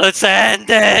 Let's end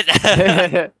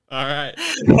it. All right.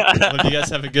 Hope you guys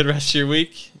have a good rest of your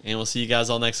week, and we'll see you guys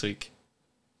all next week.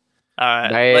 All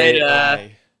right, Bye.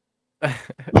 later.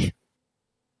 Bye.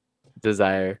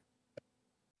 Desire.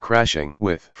 Crashing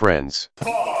with Friends.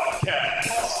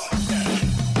 Podcast.